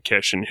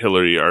Kesh and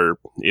Hillary are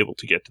able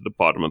to get to the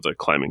bottom of the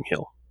climbing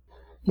hill.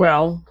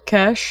 Well,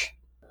 Kesh?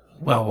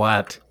 Well,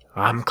 what?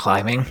 I'm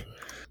climbing.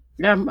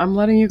 Yeah, I'm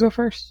letting you go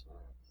first.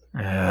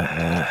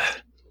 Uh,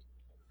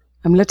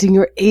 I'm letting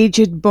your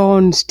aged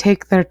bones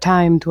take their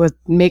time to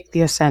make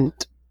the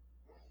ascent.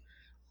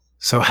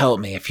 so help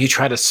me if you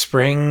try to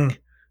spring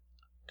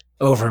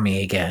over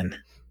me again.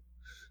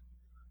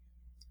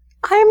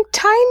 I'm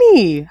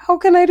tiny. How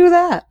can I do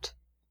that?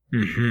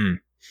 Mm-hmm.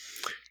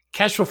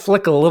 Kesh will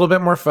flick a little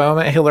bit more foam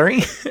at Hillary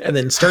and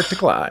then start to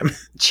climb.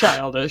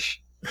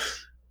 Childish.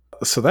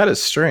 So that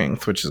is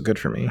strength, which is good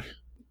for me.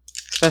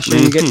 Especially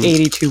when you get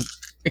 82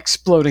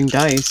 exploding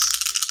dice.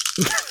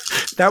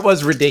 That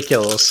was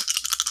ridiculous.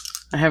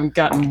 I haven't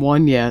gotten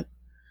one yet.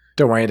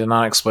 Don't worry, I did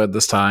not explode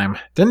this time.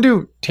 Didn't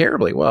do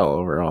terribly well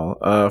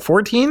overall.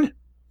 14?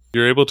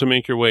 You're able to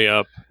make your way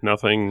up.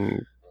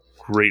 Nothing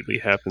greatly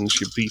happens.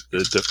 You beat the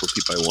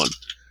difficulty by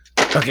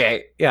 1.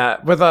 Okay, yeah,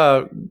 with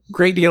a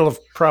great deal of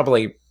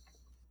probably,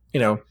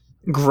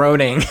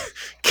 groaning,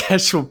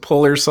 Kesh will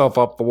pull herself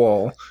up the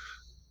wall.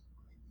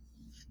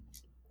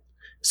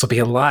 This will be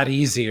a lot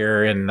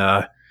easier in,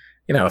 a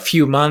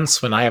few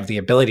months when I have the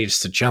ability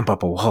just to jump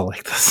up a wall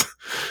like this.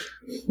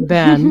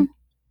 Ben,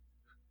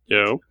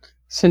 Yo.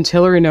 since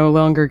Hillary no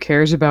longer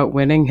cares about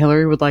winning,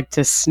 Hillary would like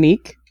to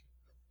sneak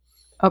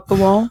up the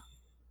wall.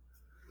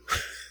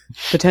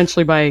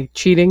 Potentially by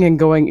cheating and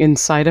going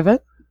inside of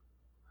it.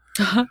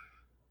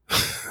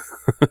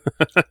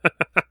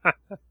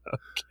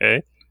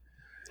 Okay.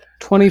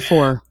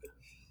 24.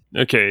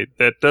 Okay,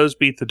 that does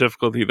beat the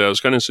difficulty that I was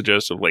going to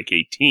suggest of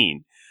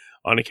 18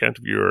 on account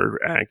of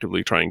you're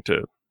actively trying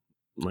to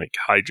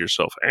hide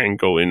yourself and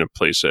go in a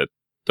place that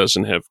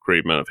doesn't have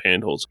great amount of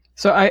handholds.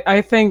 So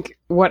I think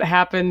what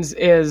happens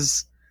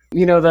is,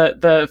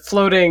 the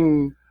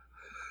floating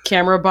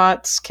camera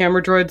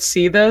droids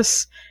see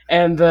this,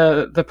 and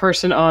the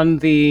person on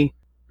the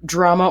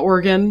drama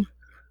organ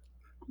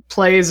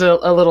plays a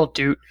little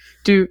doot,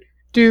 doot,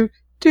 doot,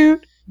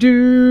 doot,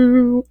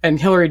 doot, and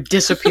Hillary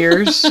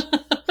disappears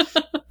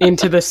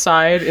into the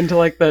side, into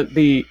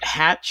the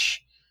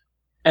hatch,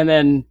 and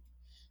then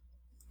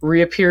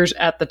reappears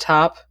at the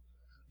top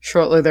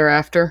shortly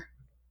thereafter,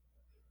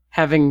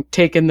 having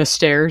taken the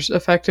stairs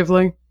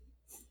effectively.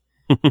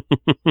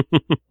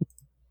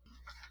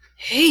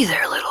 Hey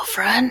there, little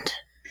friend.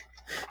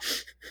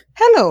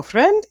 Hello,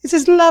 friend. It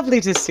is lovely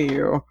to see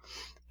you.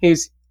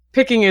 He's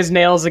picking his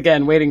nails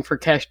again, waiting for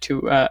Kesh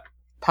to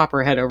pop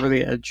her head over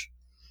the edge.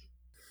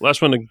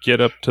 Last one to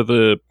get up to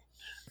the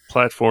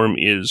platform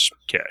is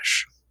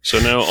Kesh. So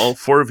now all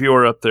 4 of you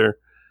are up there.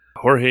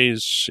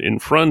 Jorge's in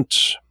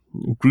front,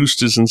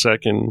 Broost is in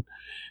second,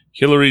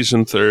 Hillary's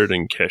in third,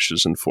 and Kesh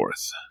is in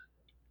fourth.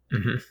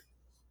 Mm-hmm.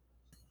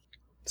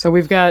 So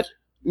we've got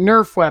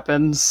Nerf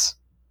weapons.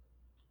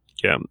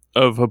 Yeah,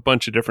 of a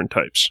bunch of different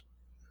types.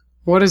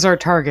 What is our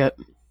target?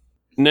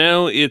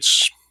 Now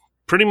it's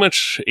pretty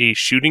much a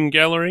shooting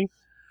gallery.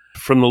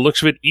 From the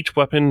looks of it, each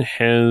weapon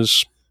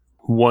has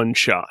one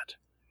shot.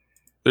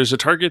 There's a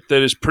target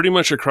that is pretty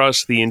much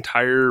across the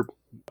entire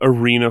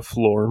arena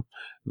floor.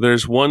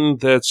 There's one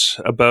that's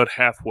about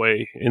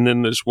halfway, and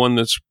then there's one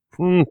that's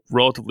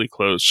relatively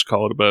close,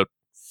 call it about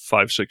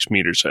 5-6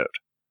 meters out.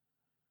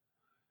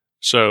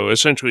 So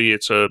essentially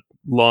it's a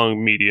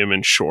long, medium,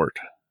 and short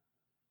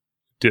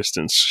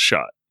distance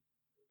shot.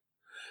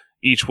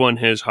 Each one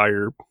has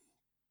higher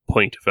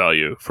point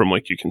value from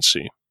what you can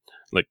see.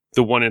 Like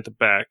the one at the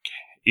back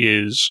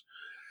is,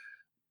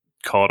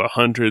 call it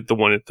 100, the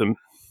one at the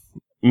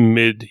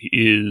mid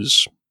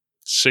is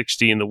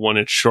 60, and the one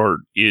at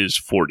short is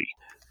 40.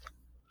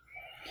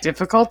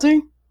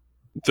 Difficulty?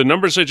 The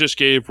numbers I just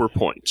gave were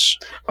points.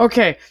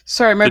 Okay,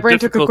 sorry, my The brain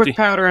took a difficulty- quick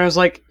powder and I was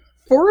like,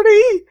 40?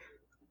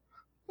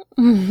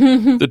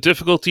 The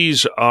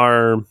difficulties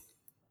are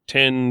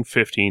 10,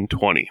 15,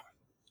 20.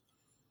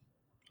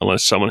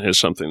 Unless someone has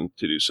something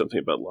to do something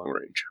about long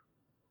range.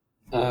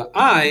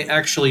 I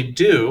actually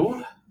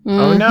do.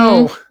 Oh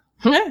no.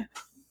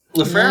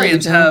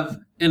 Lefrarians Yeah, have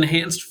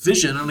enhanced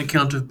vision on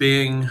account of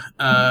being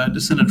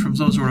descended from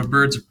some sort of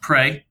birds of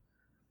prey,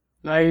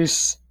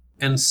 Nice.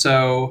 and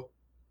so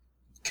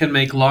can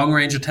make long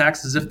range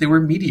attacks as if they were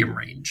medium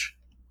range.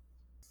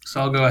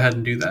 So I'll go ahead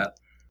and do that.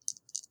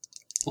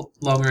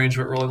 Long range,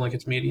 but rolling like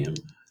it's medium.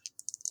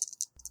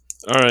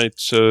 Alright,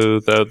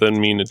 so that would then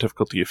mean a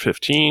difficulty of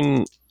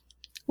 15.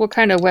 What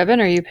kind of weapon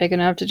are you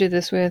picking up to do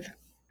this with?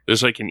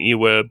 There's like an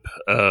E-web,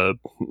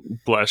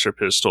 blaster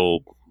pistol,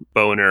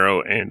 bow and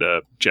arrow, and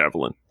a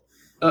javelin.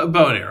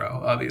 Bow and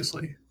arrow,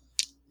 obviously.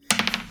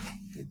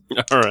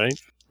 Alright.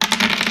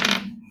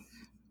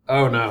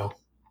 Oh no.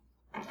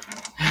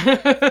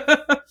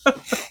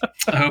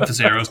 I hope this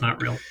arrow's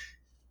not real.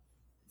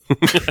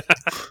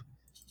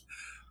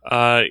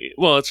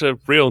 Well, it's a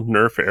real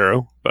Nerf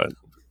arrow, but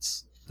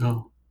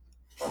No.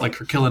 Like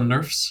for killing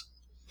nerfs?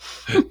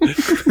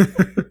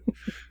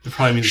 It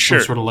probably means Sure.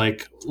 some sort of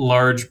like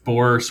large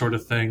bore sort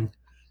of thing.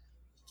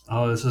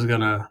 Oh, this is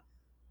gonna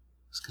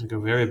go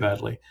very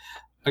badly.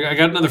 I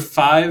got another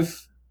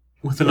 5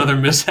 with another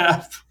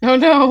mishap, Oh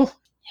no.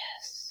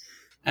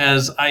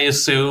 as I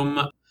assume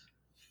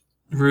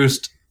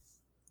Roost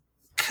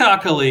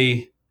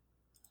cockily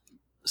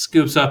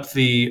scoops up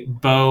the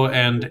bow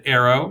and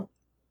arrow,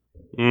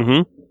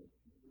 mm-hmm.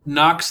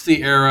 knocks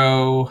the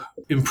arrow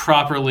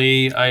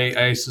improperly,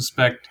 I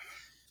suspect,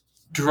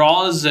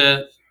 draws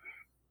it,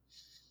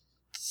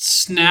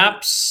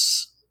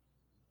 snaps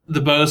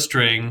the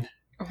bowstring,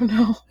 Oh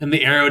no. and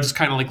the arrow just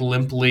kind of like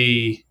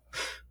limply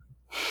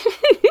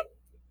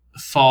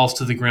falls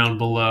to the ground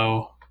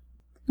below.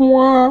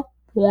 Wah,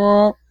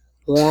 wah,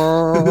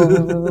 wah.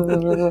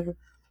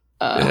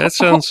 That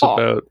sounds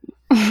about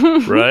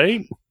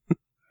right.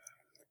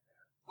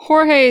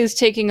 Jorge is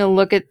taking a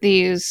look at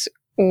these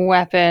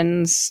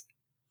weapons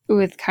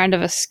with kind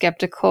of a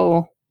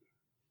skeptical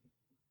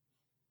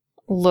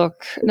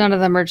look. None of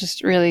them are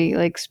just really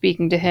like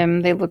speaking to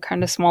him. They look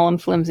kind of small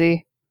and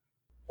flimsy.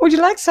 Would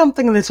you like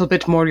something a little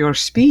bit more your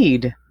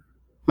speed,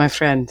 my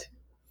friend?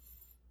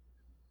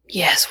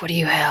 Yes, what do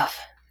you have?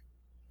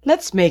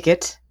 Let's make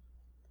it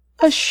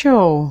a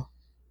show.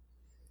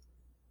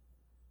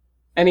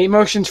 Any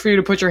motions for you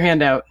to put your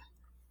hand out?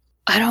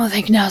 I don't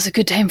think now's a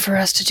good time for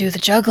us to do the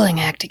juggling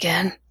act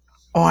again.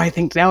 Oh, I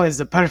think now is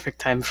the perfect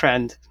time,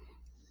 friend.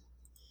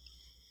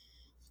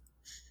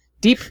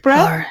 Deep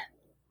breath, Or,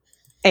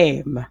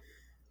 aim.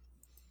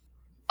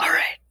 all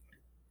right.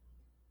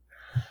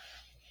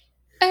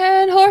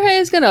 And Jorge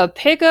is gonna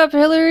pick up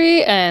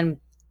Hillary and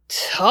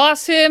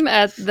toss him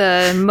at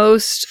the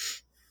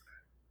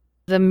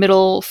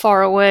middle,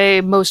 far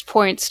away, most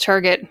points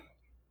target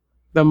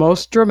The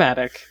most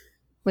dramatic.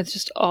 with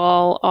just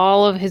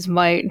all of his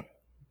might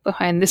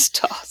behind this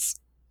toss.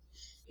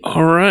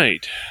 All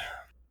right.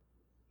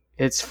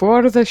 It's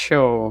for the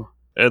show.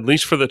 At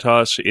least for the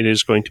toss, it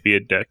is going to be a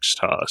dex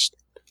toss.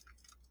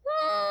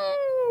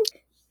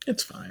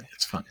 It's fine.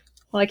 It's fine.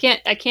 Well,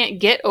 I can't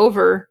get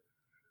over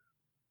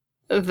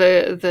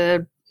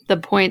the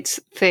points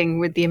thing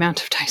with the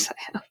amount of dice I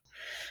have.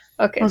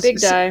 Okay, Well, big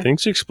so- die.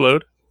 Things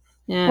explode.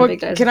 Yeah, What, big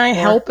dice. can I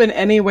 4. help in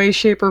any way,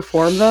 shape, or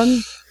form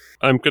then?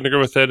 I'm going to go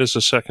with that as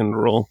a second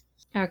roll.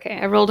 Okay,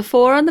 I rolled a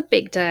 4 on the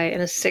big die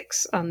and a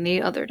 6 on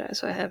the other die,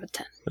 so I have a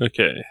 10.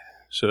 Okay,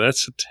 so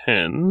that's a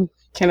 10.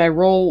 Can I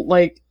roll,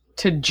 like,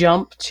 to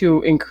jump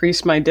to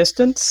increase my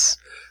distance?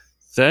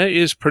 That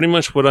is pretty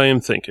much what I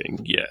am thinking,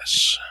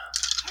 yes.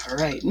 All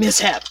right,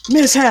 mishap,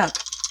 mishap.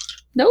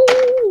 No!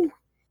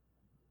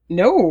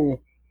 No.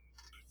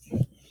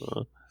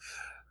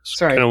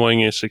 Sorry. Kind of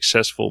wanting a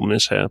successful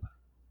mishap.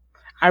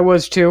 I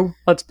was too,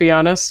 let's be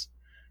honest.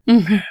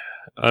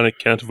 On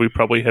account of we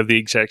probably have the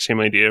exact same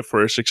idea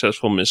for a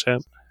successful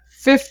mishap.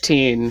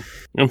 15.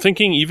 I'm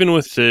thinking even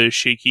with the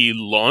shaky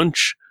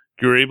launch,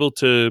 you're able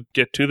to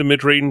get to the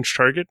mid-range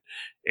target,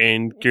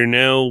 and you're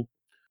now,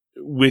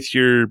 with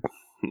your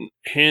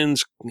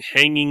hands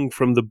hanging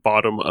from the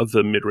bottom of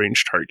the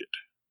mid-range target.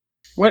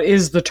 What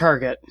is the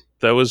target?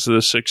 That was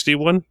the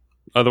 61.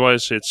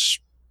 Otherwise, it's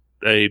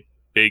a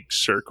big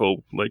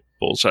circle, like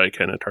bullseye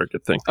kind of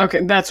target thing.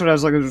 Okay, that's what I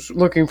was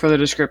looking for the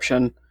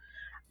description.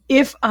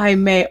 If I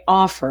may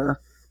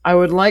offer, I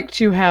would like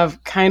to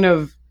have kind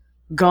of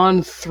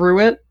gone through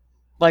it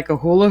like a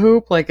hula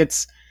hoop, like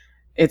it's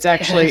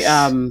actually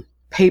Yes.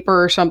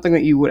 paper or something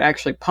that you would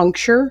actually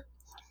puncture.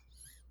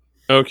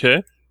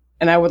 Okay.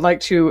 And I would like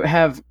to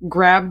have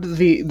grabbed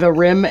the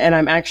rim, and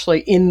I'm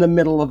actually in the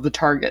middle of the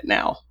target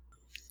now.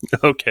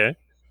 Okay.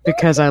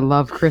 Because I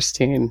love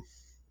Christine.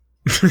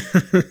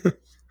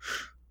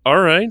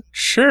 All right.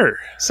 Sure.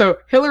 So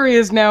Hillary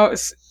is now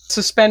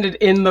suspended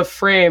in the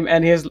frame,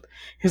 and he's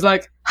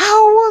like,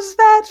 "How was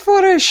that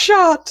for a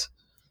shot?"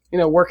 You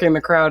know, working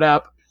the crowd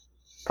up,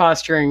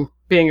 posturing,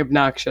 being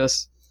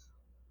obnoxious.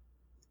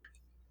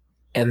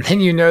 And then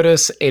you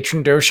notice a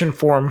Trandoshan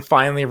form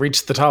finally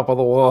reached the top of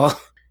the wall.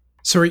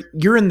 So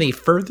you're in the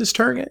furthest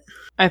target?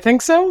 I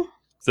think so.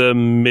 The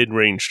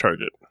mid-range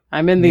target.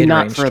 I'm in the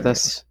not Mid-range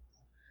furthest.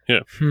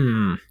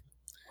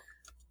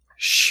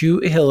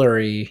 Shoot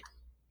Hillary,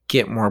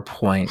 get more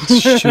points.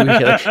 Shoot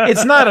Hillary.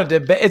 It's not a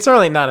debate. It's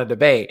really not a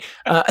debate.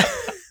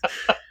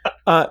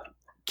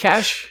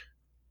 Cash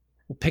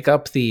will pick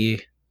up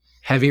the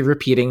heavy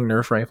repeating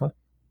Nerf rifle.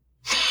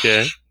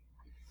 Okay.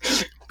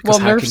 Well,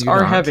 how could nerfs you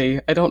are not? heavy.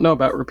 I don't know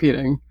about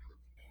repeating.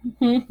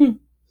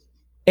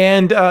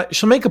 And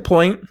she'll make a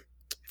point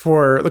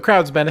for the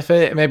crowd's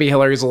benefit, and maybe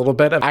Hillary's a little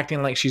bit, of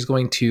acting like she's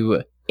going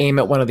to aim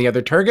at one of the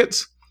other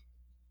targets.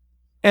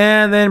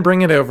 And then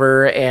bring it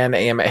over and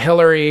aim at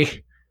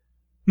Hillary.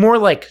 More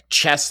like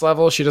chest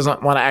level. She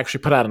doesn't want to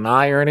actually put out an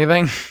eye or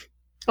anything.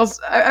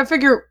 I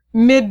figure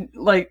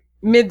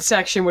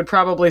midsection would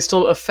probably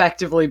still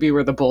effectively be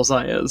where the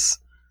bullseye is.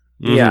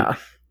 Mhm. Yeah.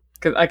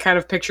 Because I kind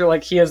of picture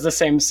like he is the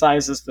same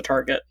size as the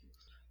target.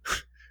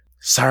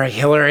 Sorry,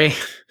 Hillary.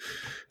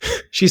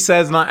 She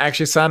says, not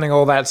actually sounding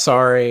all that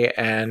sorry,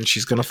 and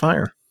she's going to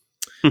fire.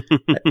 I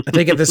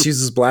think this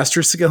uses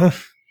blaster skill.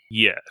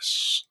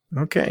 Yes.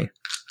 Okay.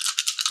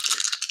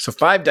 So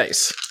 5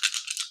 dice.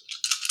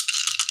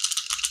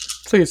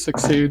 Please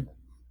succeed.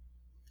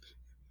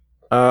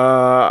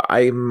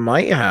 I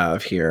might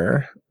have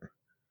here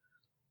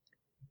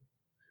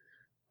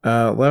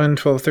 11,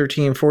 12,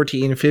 13,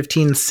 14,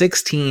 15,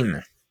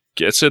 16.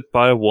 Gets it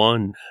by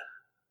 1.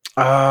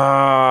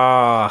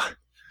 Ah.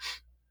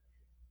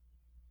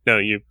 No,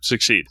 you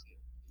succeed.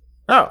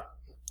 Oh.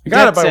 I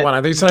got it Gets by it. 1.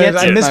 I think so. Gets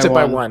I it missed by it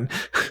by one. 1.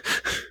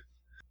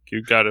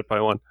 You got it by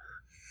 1.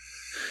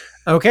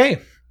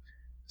 Okay.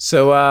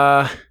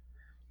 So,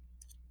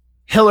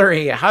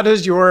 Hillary, how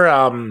does your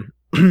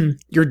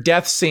your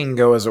death scene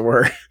go, as it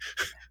were?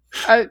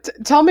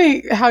 Tell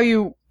me how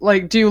you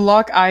like. Do you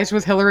lock eyes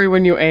with Hillary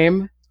when you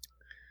aim,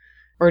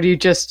 or do you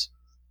just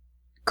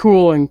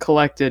cool and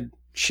collected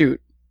shoot?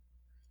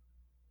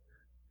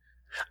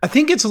 I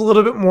think it's a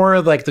little bit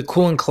more like the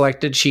cool and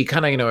collected. She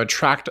kind of,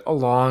 attract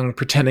along,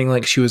 pretending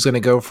like she was going to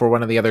go for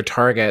one of the other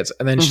targets,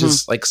 and then she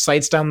just like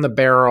sights down the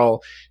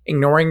barrel,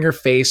 ignoring your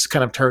face,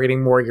 kind of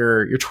targeting more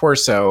your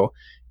torso,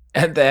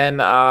 and then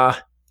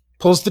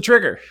pulls the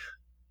trigger.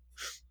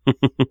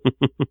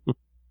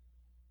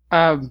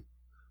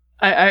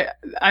 I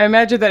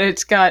imagine that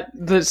it's got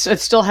this. It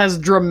still has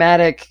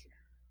dramatic,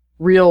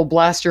 real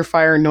blaster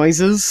fire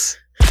noises.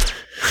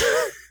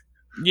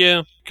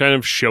 Yeah, kind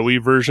of showy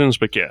versions,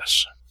 but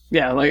yes.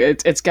 Yeah, like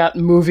it's got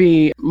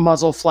movie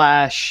muzzle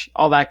flash,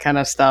 all that kind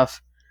of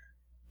stuff.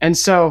 And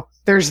so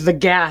there's the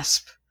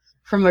gasp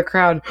from the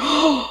crowd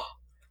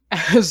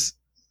as,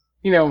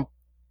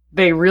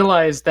 they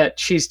realize that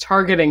she's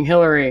targeting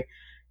Hillary.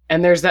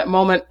 And there's that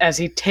moment as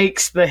he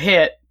takes the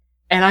hit,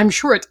 and I'm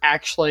sure it's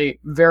actually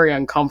very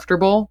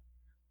uncomfortable.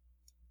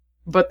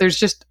 But there's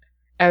just,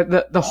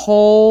 the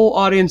whole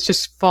audience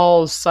just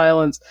falls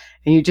silent,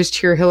 and you just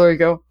hear Hillary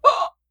go,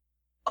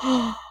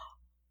 oh.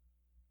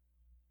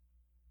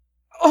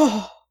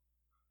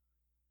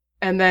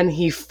 And then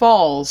he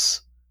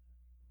falls,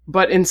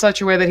 but in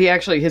such a way that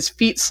his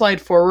feet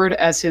slide forward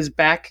as his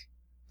back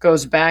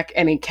goes back,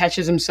 and he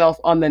catches himself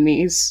on the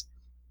knees.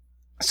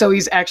 So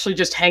he's actually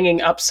just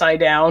hanging upside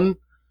down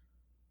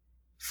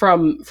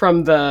from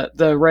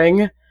the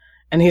ring,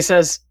 and he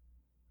says,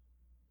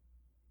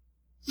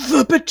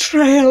 "The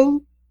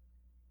betrayal."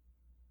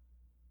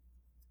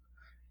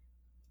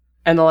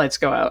 And the lights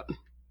go out.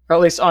 Or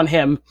at least on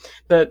him.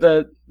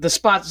 The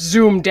spots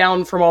zoom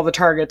down from all the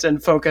targets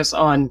and focus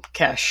on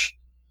Kesh.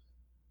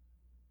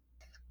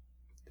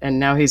 And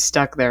now he's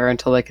stuck there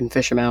until they can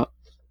fish him out.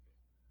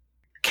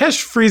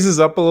 Kesh freezes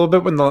up a little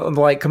bit when the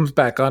light comes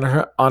back on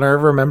her,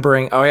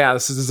 remembering, oh yeah,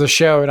 this is a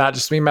show, not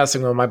just me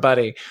messing with my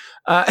buddy.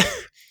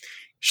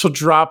 She'll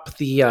drop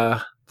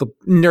the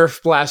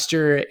Nerf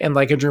blaster in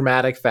like a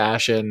dramatic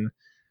fashion,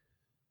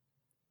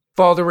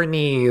 fall to her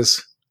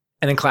knees,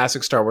 and in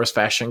classic Star Wars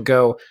fashion,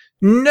 go,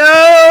 "No!"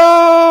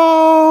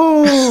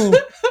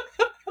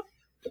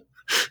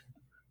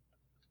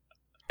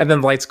 And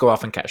then the lights go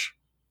off in Kesh.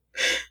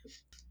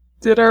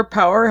 Did our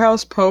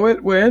powerhouse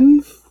poet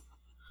win?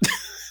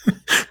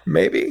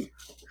 Maybe.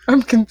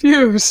 I'm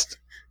confused.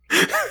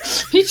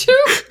 Me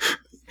too.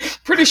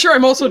 Pretty sure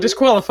I'm also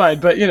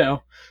disqualified, but you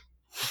know.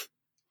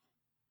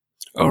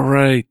 All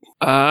right.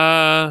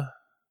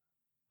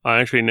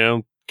 Actually,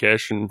 now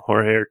Cash and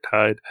Jorge are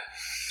tied.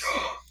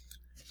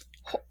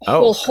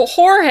 Oh. Well,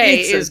 Jorge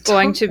It's a is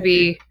going to tie.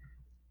 be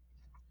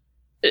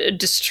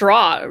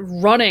distraught,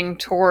 running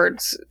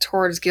towards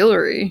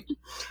Guillory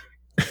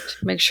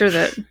to make sure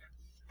that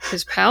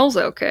his pal's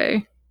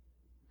okay.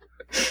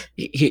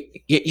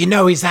 You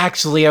know he's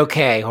actually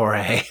okay,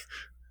 Jorge.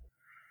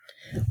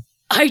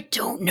 I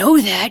don't know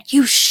that.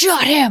 You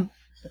shot him.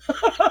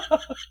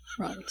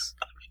 Runs.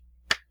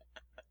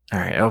 All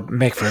right, it'll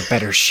make for a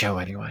better show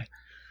anyway.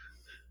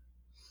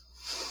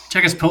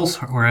 Check his pulse,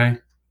 Jorge.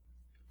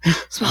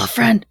 Small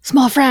friend.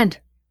 Small friend.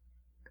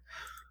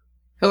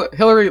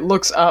 Hillary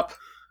looks up,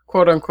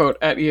 quote unquote,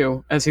 at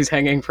you as he's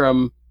hanging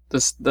from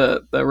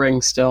the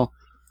ring still.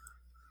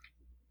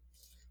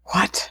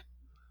 What?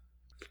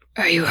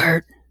 Are you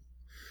hurt?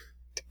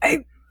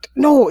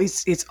 No,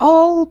 it's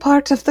all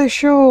part of the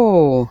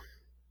show.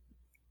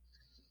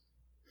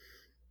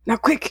 Now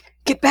quick,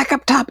 get back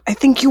up top. I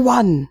think you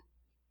won.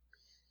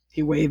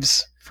 He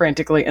waves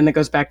frantically and then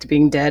goes back to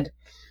being dead.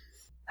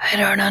 I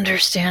don't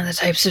understand the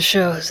types of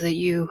shows that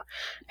you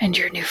and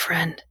your new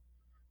friend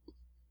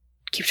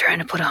keep trying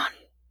to put on.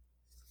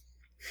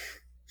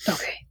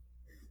 Okay.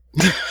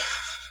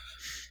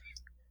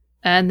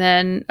 And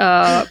then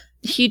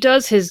he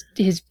does his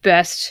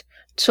best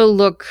to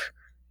look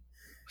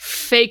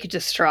fake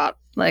distraught,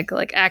 like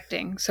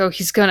acting. So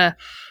he's gonna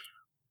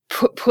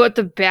put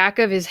the back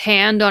of his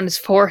hand on his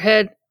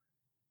forehead.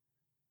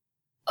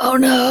 Oh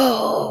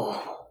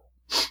no!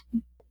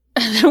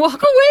 And then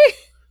walk away.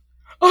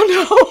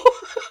 Oh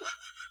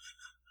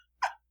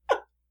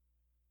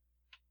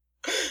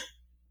no!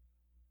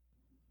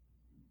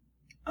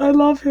 I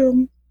love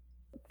him.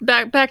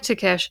 Back to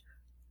Cash.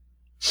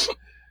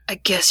 I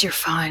guess you're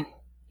fine.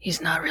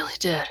 He's not really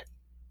dead.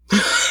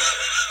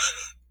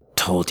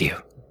 Told you.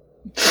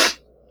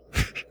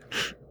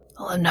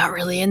 Well, I'm not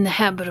really in the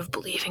habit of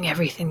believing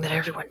everything that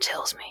everyone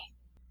tells me.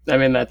 I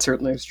mean, that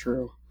certainly is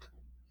true.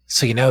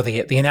 So you know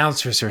the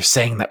announcers are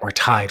saying that we're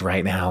tied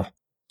right now.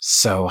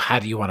 So how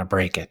do you want to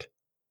break it?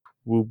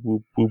 Whoop,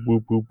 whoop, whoop,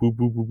 whoop, whoop, whoop,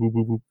 whoop, whoop,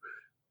 whoop, whoop.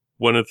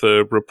 One of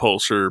the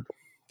repulsor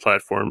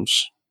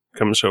platforms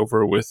comes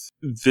over with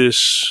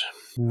this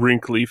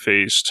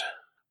wrinkly-faced,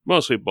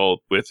 mostly bald,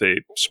 with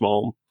a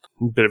small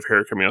bit of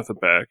hair coming out the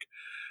back,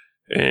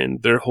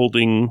 and they're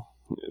holding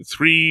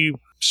 3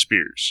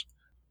 spears.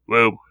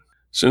 Well,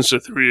 since the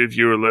 3 of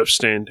you are left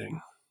standing,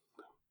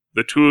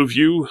 the 2 of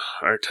you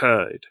are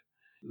tied.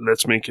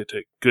 Let's make it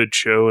a good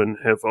show and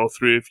have all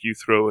 3 of you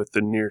throw at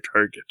the near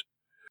target.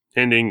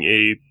 Handing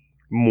a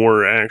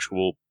more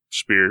actual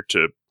spear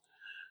to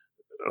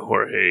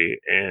Jorge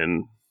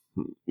and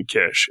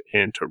Kesh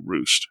and to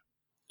Roost.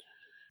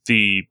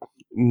 The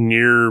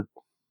near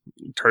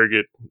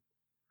target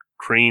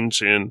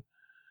cranes in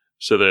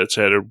so that it's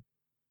at a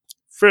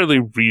fairly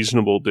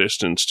reasonable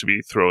distance to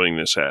be throwing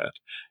this at.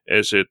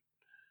 As it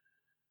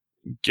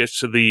gets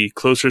to the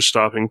closer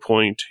stopping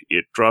point,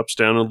 it drops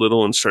down a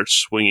little and starts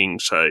swinging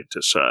side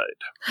to side.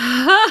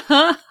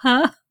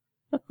 Oh,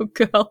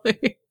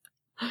 golly.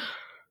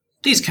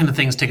 These kind of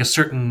things take a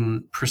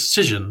certain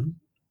precision.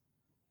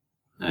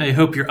 I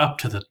hope you're up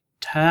to the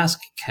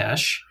task,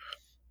 Kesh.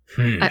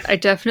 I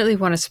definitely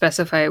want to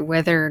specify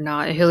whether or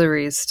not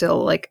Hillary is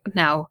still,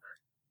 now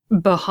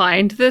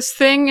behind this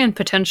thing and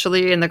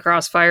potentially in the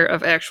crossfire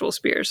of actual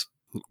spears.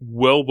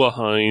 Well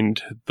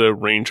behind the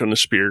range on the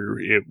spear,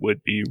 it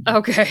would be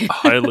Okay.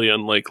 highly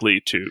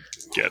unlikely to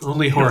get.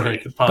 Only Jorge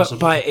could possibly.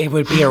 But it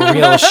would be a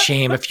real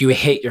shame if you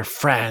hit your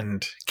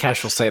friend,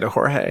 Cash will say to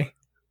Jorge.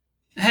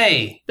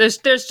 Hey, There's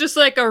just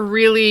a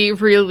really,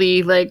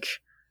 really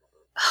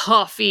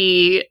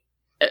huffy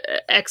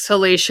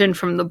exhalation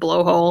from the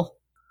blowhole.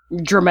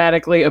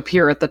 Dramatically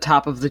appear at the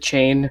top of the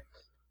chain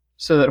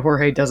so that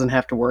Jorge doesn't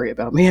have to worry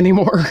about me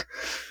anymore.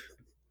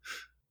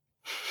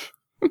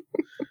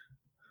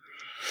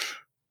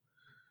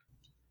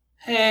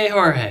 hey,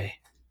 Jorge.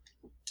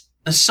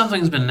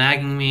 Something's been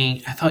nagging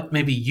me. I thought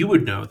maybe you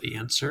would know the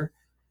answer.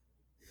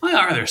 Why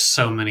are there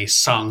so many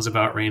songs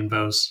about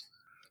rainbows?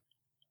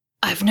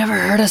 I've never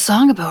heard a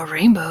song about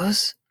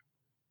rainbows.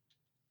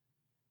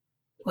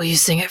 Will you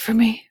sing it for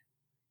me?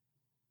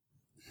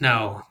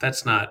 No,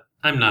 that's not.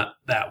 I'm not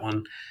that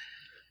one.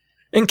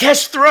 And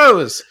Cash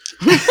throws!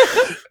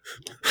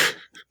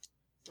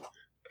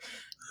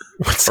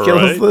 What skill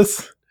is Alright.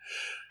 this?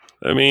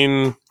 I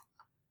mean,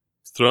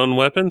 thrown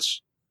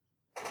weapons?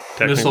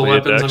 Missile Technically a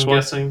weapons, dex I'm one.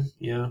 guessing.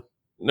 Yeah.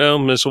 No,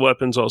 missile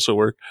weapons also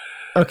work.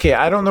 Okay,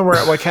 I don't know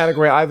what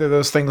category either of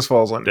those things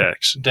falls under.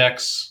 Dex.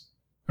 Dex.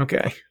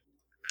 Okay.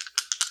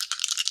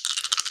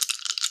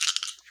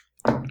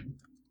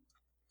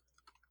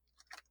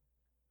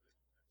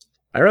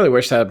 I really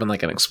wish that had been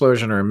like an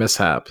explosion or a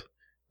mishap.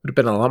 Would have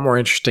been a lot more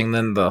interesting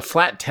than the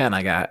flat 10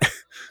 I got.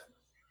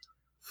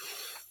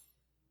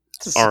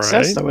 It's a All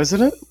success, right. though,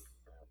 isn't it?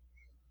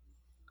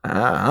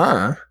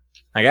 I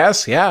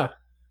guess, yeah.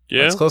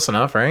 Yeah. That's close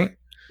enough, right?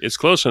 It's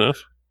close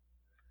enough.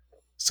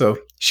 So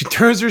she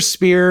throws her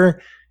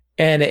spear,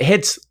 and it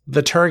hits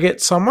the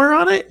target somewhere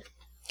on it.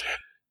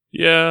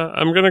 Yeah,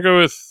 I'm going to go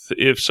with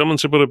if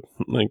someone's able to,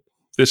 like,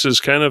 this is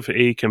kind of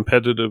a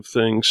competitive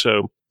thing.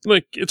 So,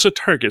 like, it's a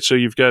target. So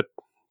you've got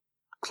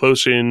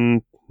close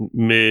in,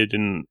 mid,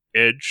 and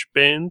edge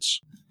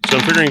bands. So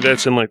I'm figuring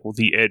that's in, like,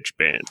 the edge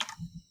band.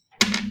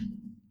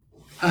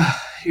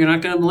 You're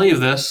not going to believe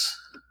this.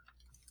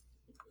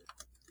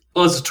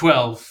 Well, it's a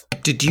 12.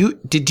 Did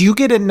you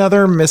get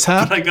another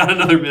mishap? But I got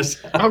another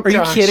miss. Are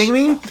you kidding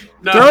me?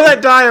 No. Throw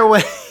that die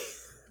away.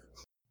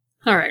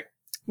 All right.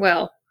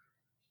 Well,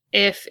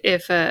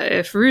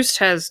 if Roost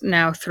has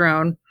now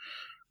thrown,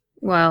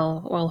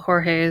 while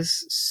Jorge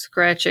is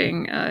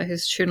scratching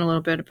his chin a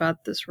little bit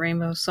about this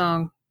Rainbow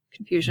Song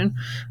confusion,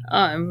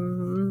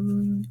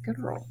 I'm gonna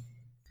roll.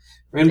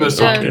 Rainbow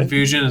Song Okay.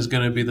 Confusion is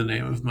going to be the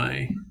name of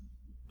my,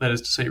 that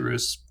is to say,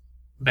 Roost's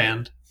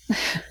band.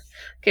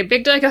 Okay,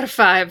 big die got a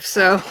 5,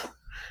 so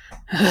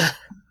come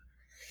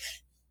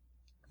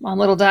on,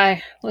 little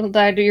die,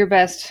 do your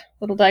best.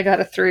 Little die got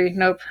a 3.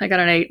 Nope, I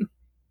got an 8.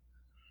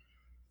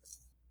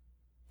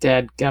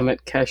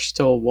 Dadgummit, Kesh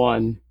still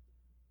won.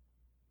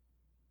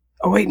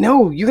 Oh wait,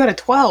 no, you got a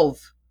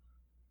 12.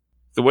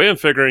 The way I'm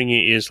figuring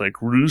it is,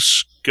 like,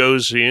 Roos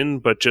goes in,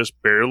 but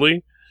just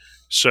barely.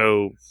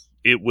 So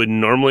it would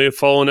normally have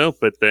fallen out,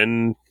 but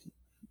then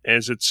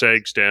as it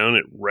sags down,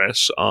 it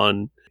rests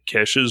on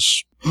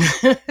Kesh's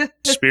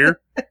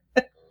spear.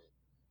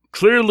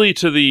 Clearly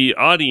to the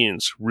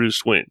audience,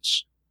 Roost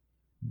wins.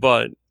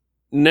 But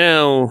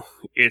now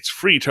it's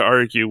free to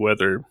argue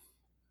whether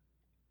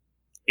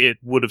it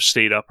would have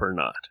stayed up or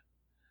not.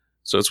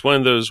 So it's one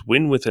of those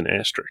win with an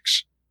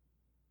asterisk.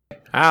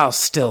 I'll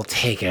still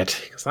take it,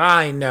 because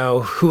I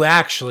know who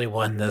actually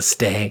won this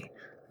day.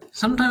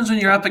 Sometimes when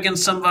you're up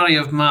against somebody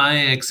of my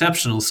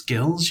exceptional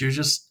skills, you're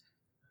just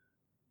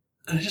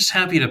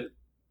happy to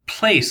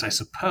place, I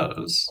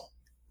suppose.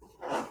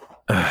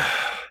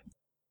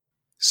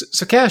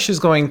 So Cash is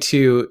going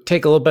to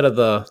take a little bit of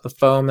the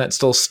foam that's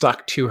still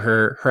stuck to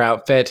her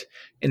outfit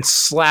and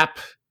slap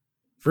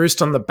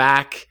Roost on the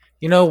back.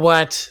 You know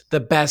what? The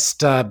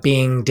best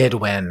being did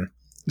win.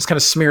 Just kind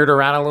of smeared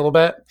around a little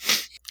bit.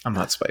 I'm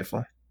not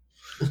spiteful.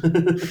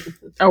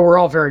 Oh, we're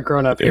all very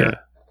grown up here.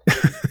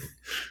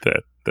 Yeah.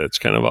 That's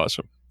kind of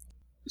awesome.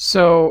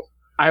 So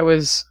I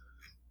was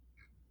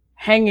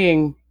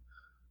hanging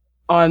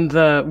on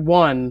the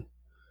one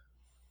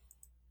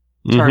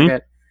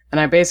target, and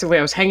I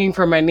was hanging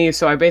from my knee,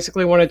 so I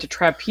basically wanted to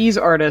trapeze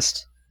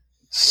artist,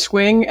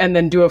 swing, and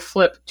then do a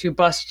flip to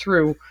bust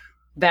through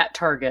that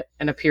target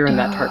and appear in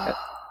that target.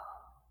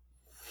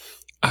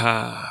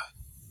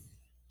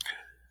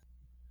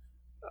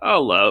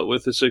 I'll allow it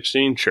with a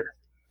 16, sure.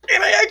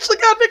 And I actually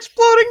got an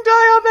exploding die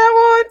on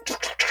that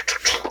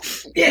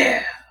one!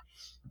 Yeah!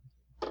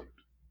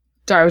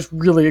 Sorry, I was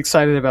really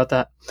excited about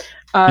that.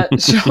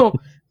 So,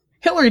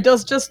 Hillary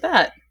does just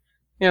that.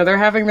 You know, they're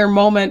having their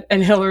moment,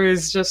 and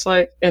Hillary's just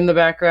like in the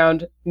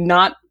background,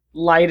 not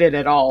lighted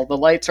at all. The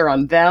lights are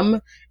on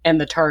them and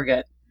the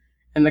target.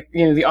 And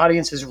the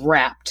audience is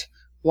rapt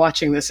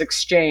watching this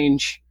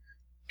exchange,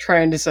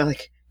 trying to say,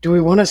 like, do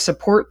we want to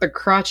support the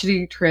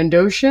crotchety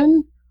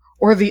Trandoshan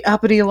or the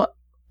uppity?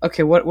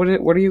 Okay, what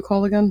are you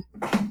called again?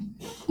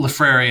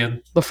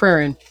 Lefrarian.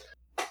 Lefrarian.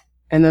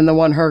 And then the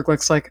one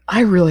Herglick's like,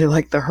 I really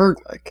like the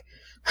Herglick.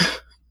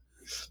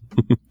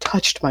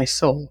 Touched my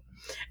soul.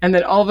 And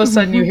then all of a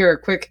sudden you hear a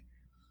quick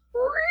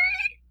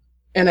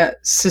and a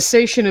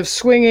cessation of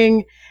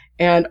swinging,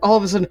 and all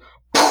of a sudden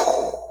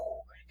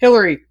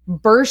Hillary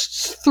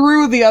bursts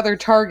through the other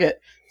target,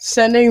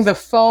 sending the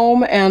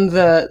foam and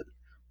the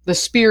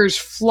spears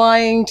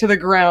flying to the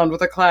ground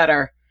with a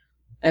clatter.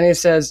 And he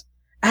says,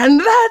 and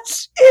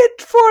that's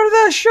it for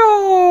the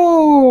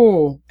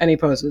show! And he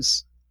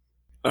poses.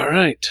 All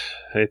right.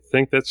 I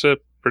think that's a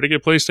pretty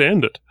good place to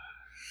end it.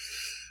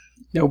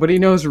 Nobody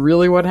knows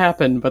really what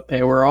happened, but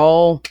they were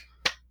all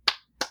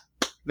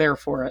there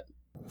for it.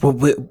 Well,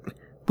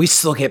 we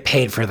still get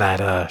paid for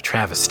that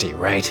travesty,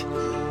 right?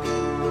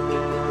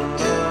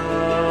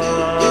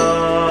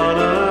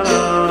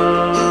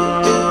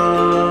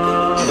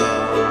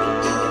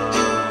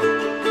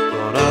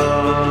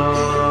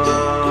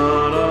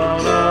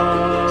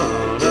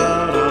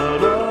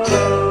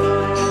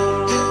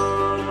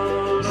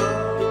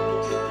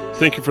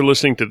 Thank you for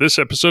listening to this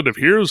episode of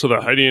Heroes of the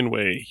Hydian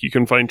Way. You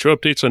can find show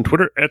updates on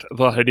Twitter at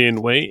The Hydian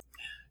Way.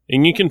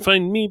 And you can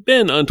find me,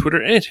 Ben, on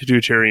Twitter at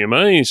Deuterium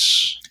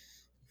Ice.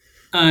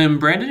 I'm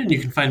Brandon, and you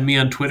can find me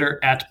on Twitter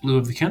at Blue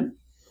of the Ken.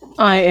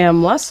 I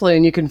am Leslie,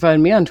 and you can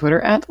find me on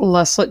Twitter at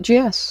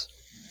LesletGS.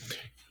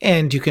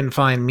 And you can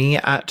find me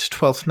at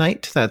 12th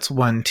Night. That's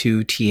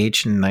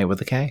 12th and Night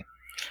with a K.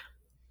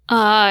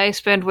 I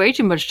spend way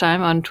too much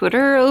time on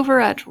Twitter over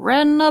at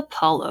Ren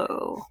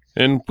Apollo.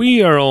 And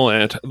we are all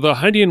at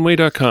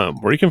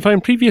thehydianway.com, where you can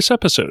find previous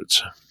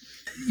episodes.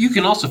 You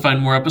can also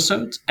find more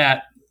episodes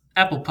at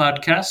Apple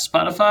Podcasts,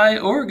 Spotify,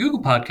 or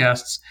Google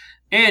Podcasts.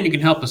 And you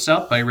can help us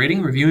out by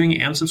rating,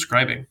 reviewing, and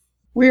subscribing.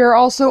 We are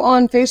also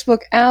on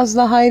Facebook as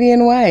The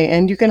Hydian Way,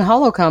 and you can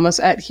holocom us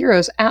at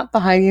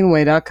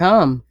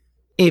heroes@thehydianway.com.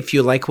 If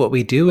you like what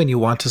we do and you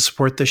want to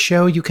support the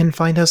show, you can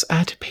find us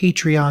at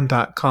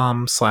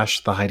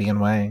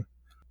patreon.com/thehydianway.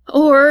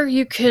 Or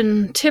you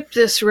can tip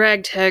this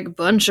ragtag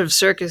bunch of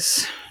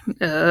circus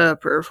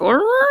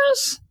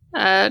performers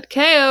at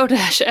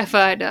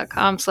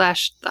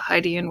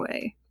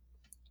ko-fi.com/thehydianway.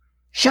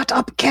 Shut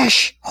up,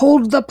 Kesh!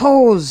 Hold the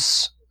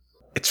pose!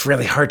 It's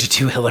really hard to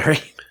do, Hillary.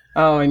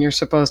 Oh, and you're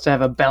supposed to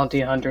have a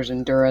bounty hunter's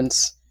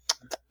endurance.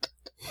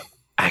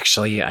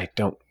 Actually, I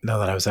don't know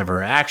that I was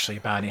ever actually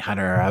a bounty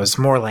hunter. I was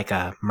more like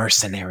a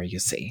mercenary, you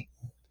see.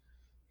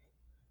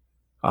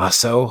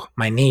 Also,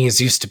 my knees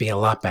used to be a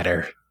lot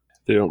better.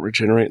 They don't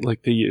regenerate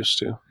like they used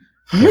to.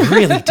 They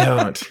really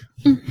don't.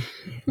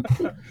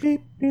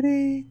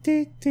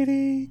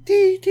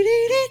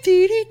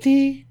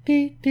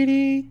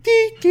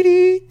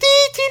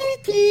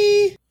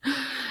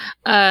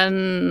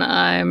 And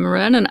I'm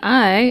Ren, and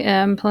I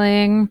am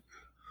playing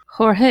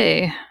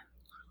Jorge,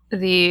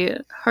 the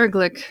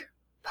Herglick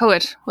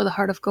poet with a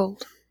heart of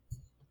gold.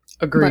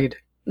 Agreed.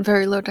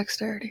 Very low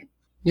dexterity.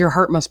 Your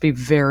heart must be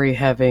very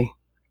heavy.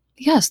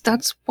 Yes,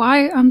 that's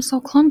why I'm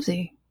so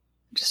clumsy.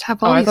 I just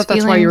have all I these thought that's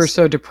feelings why you were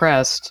so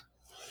depressed.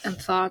 and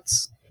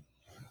thoughts.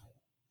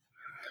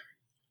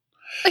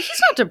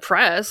 He's not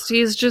depressed.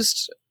 He's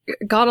just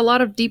got a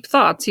lot of deep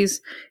thoughts.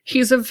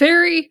 He's a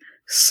very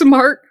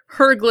smart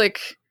Herglick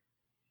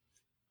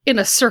in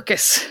a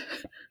circus.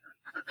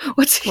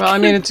 What's he Well, I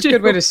mean, gonna it's a do?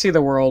 good way to see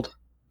the world.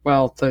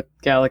 Well, the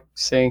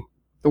galaxy.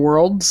 The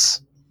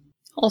worlds.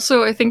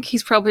 Also, I think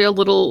he's probably a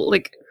little,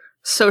 like,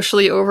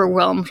 socially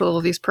overwhelmed with all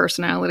of these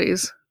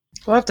personalities.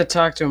 We'll have to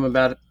talk to him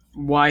about it,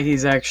 why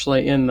he's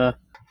actually in the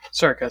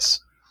circus.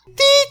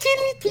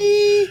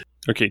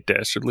 Okay,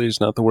 dastardly is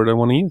not the word I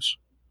want to use.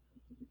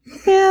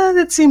 Yeah,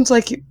 that seems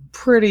like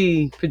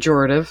pretty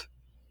pejorative.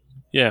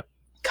 Yeah.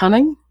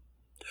 Cunning?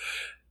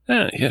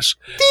 Yes.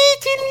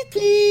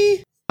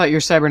 Thought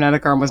your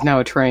cybernetic arm was now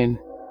a train.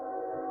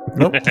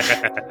 Nope.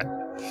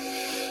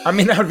 I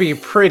mean, that would be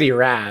pretty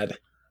rad.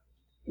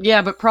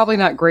 Yeah, but probably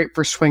not great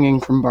for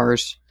swinging from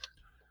bars.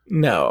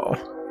 No.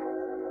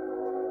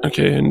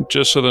 Okay, and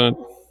just so that...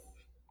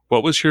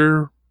 What was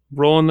your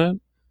role in that?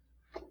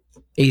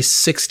 A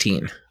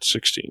 16.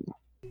 16.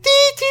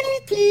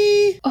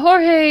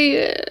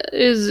 Jorge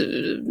is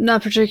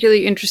not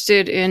particularly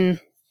interested in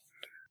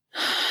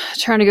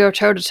trying to go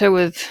toe-to-toe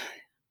with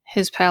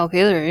his pal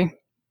Hillary.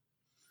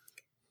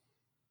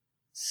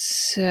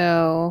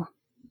 So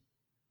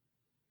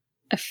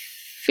I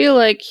feel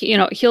like,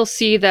 he'll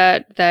see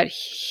that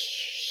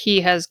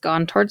he has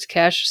gone towards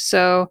Kesh,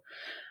 so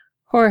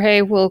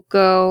Jorge will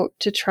go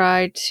to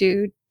try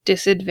to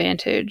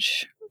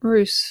disadvantage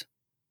Roos.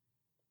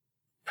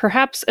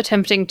 Perhaps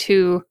attempting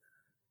to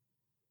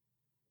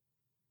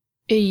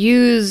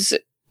use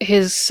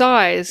his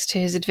size to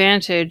his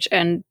advantage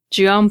and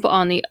jump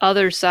on the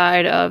other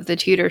side of the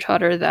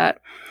teeter-totter that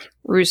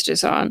Roost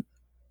is on.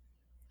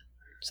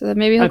 So that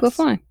maybe he'll go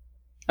flying.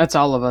 That's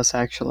all of us,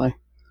 actually.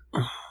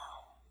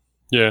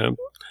 Yeah.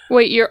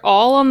 Wait, you're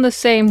all on the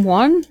same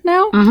one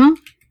now? Mm-hmm.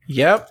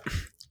 Yep.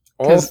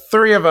 All 'Cause-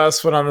 three of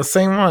us went on the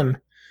same one.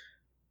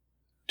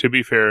 To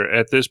be fair,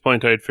 at this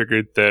point I'd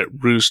figured that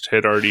Roost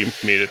had already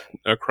made it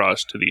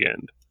across to the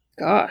end.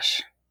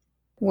 Gosh.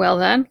 Well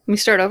then, let me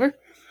start over.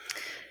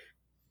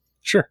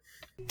 Sure.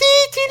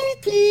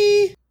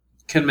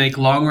 Can make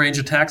long range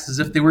attacks as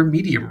if they were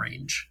medium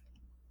range.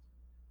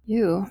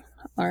 You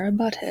are a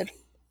butthead.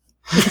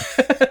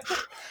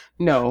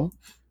 No.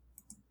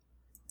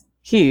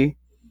 He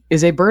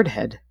is a bird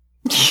head.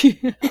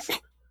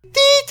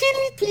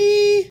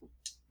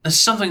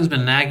 Something's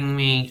been nagging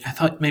me. I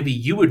thought maybe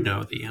you would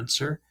know the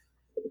answer.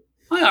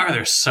 Why are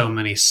there so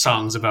many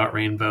songs about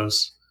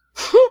rainbows?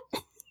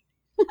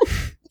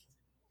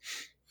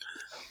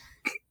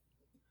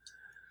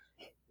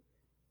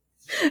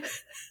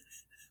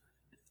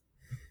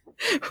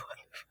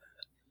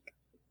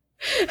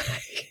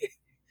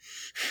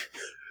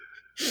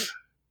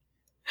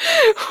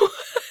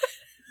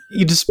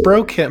 You just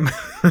broke him.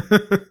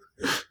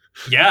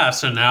 Yeah,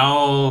 so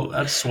now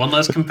that's one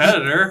less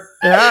competitor.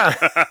 Yeah.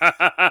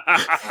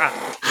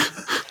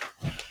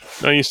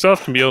 No, you still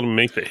have to be able to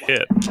make the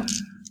hit.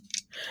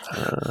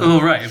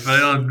 Oh, right, but I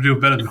don't do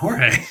better than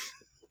Jorge.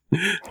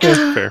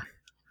 Yeah, fair.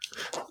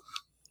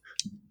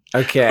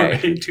 Okay.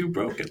 Jorge too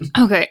broken.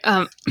 Okay,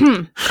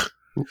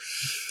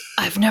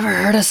 I've never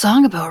heard a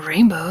song about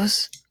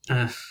rainbows.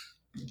 Uh,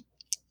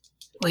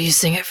 Will you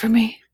sing it for me?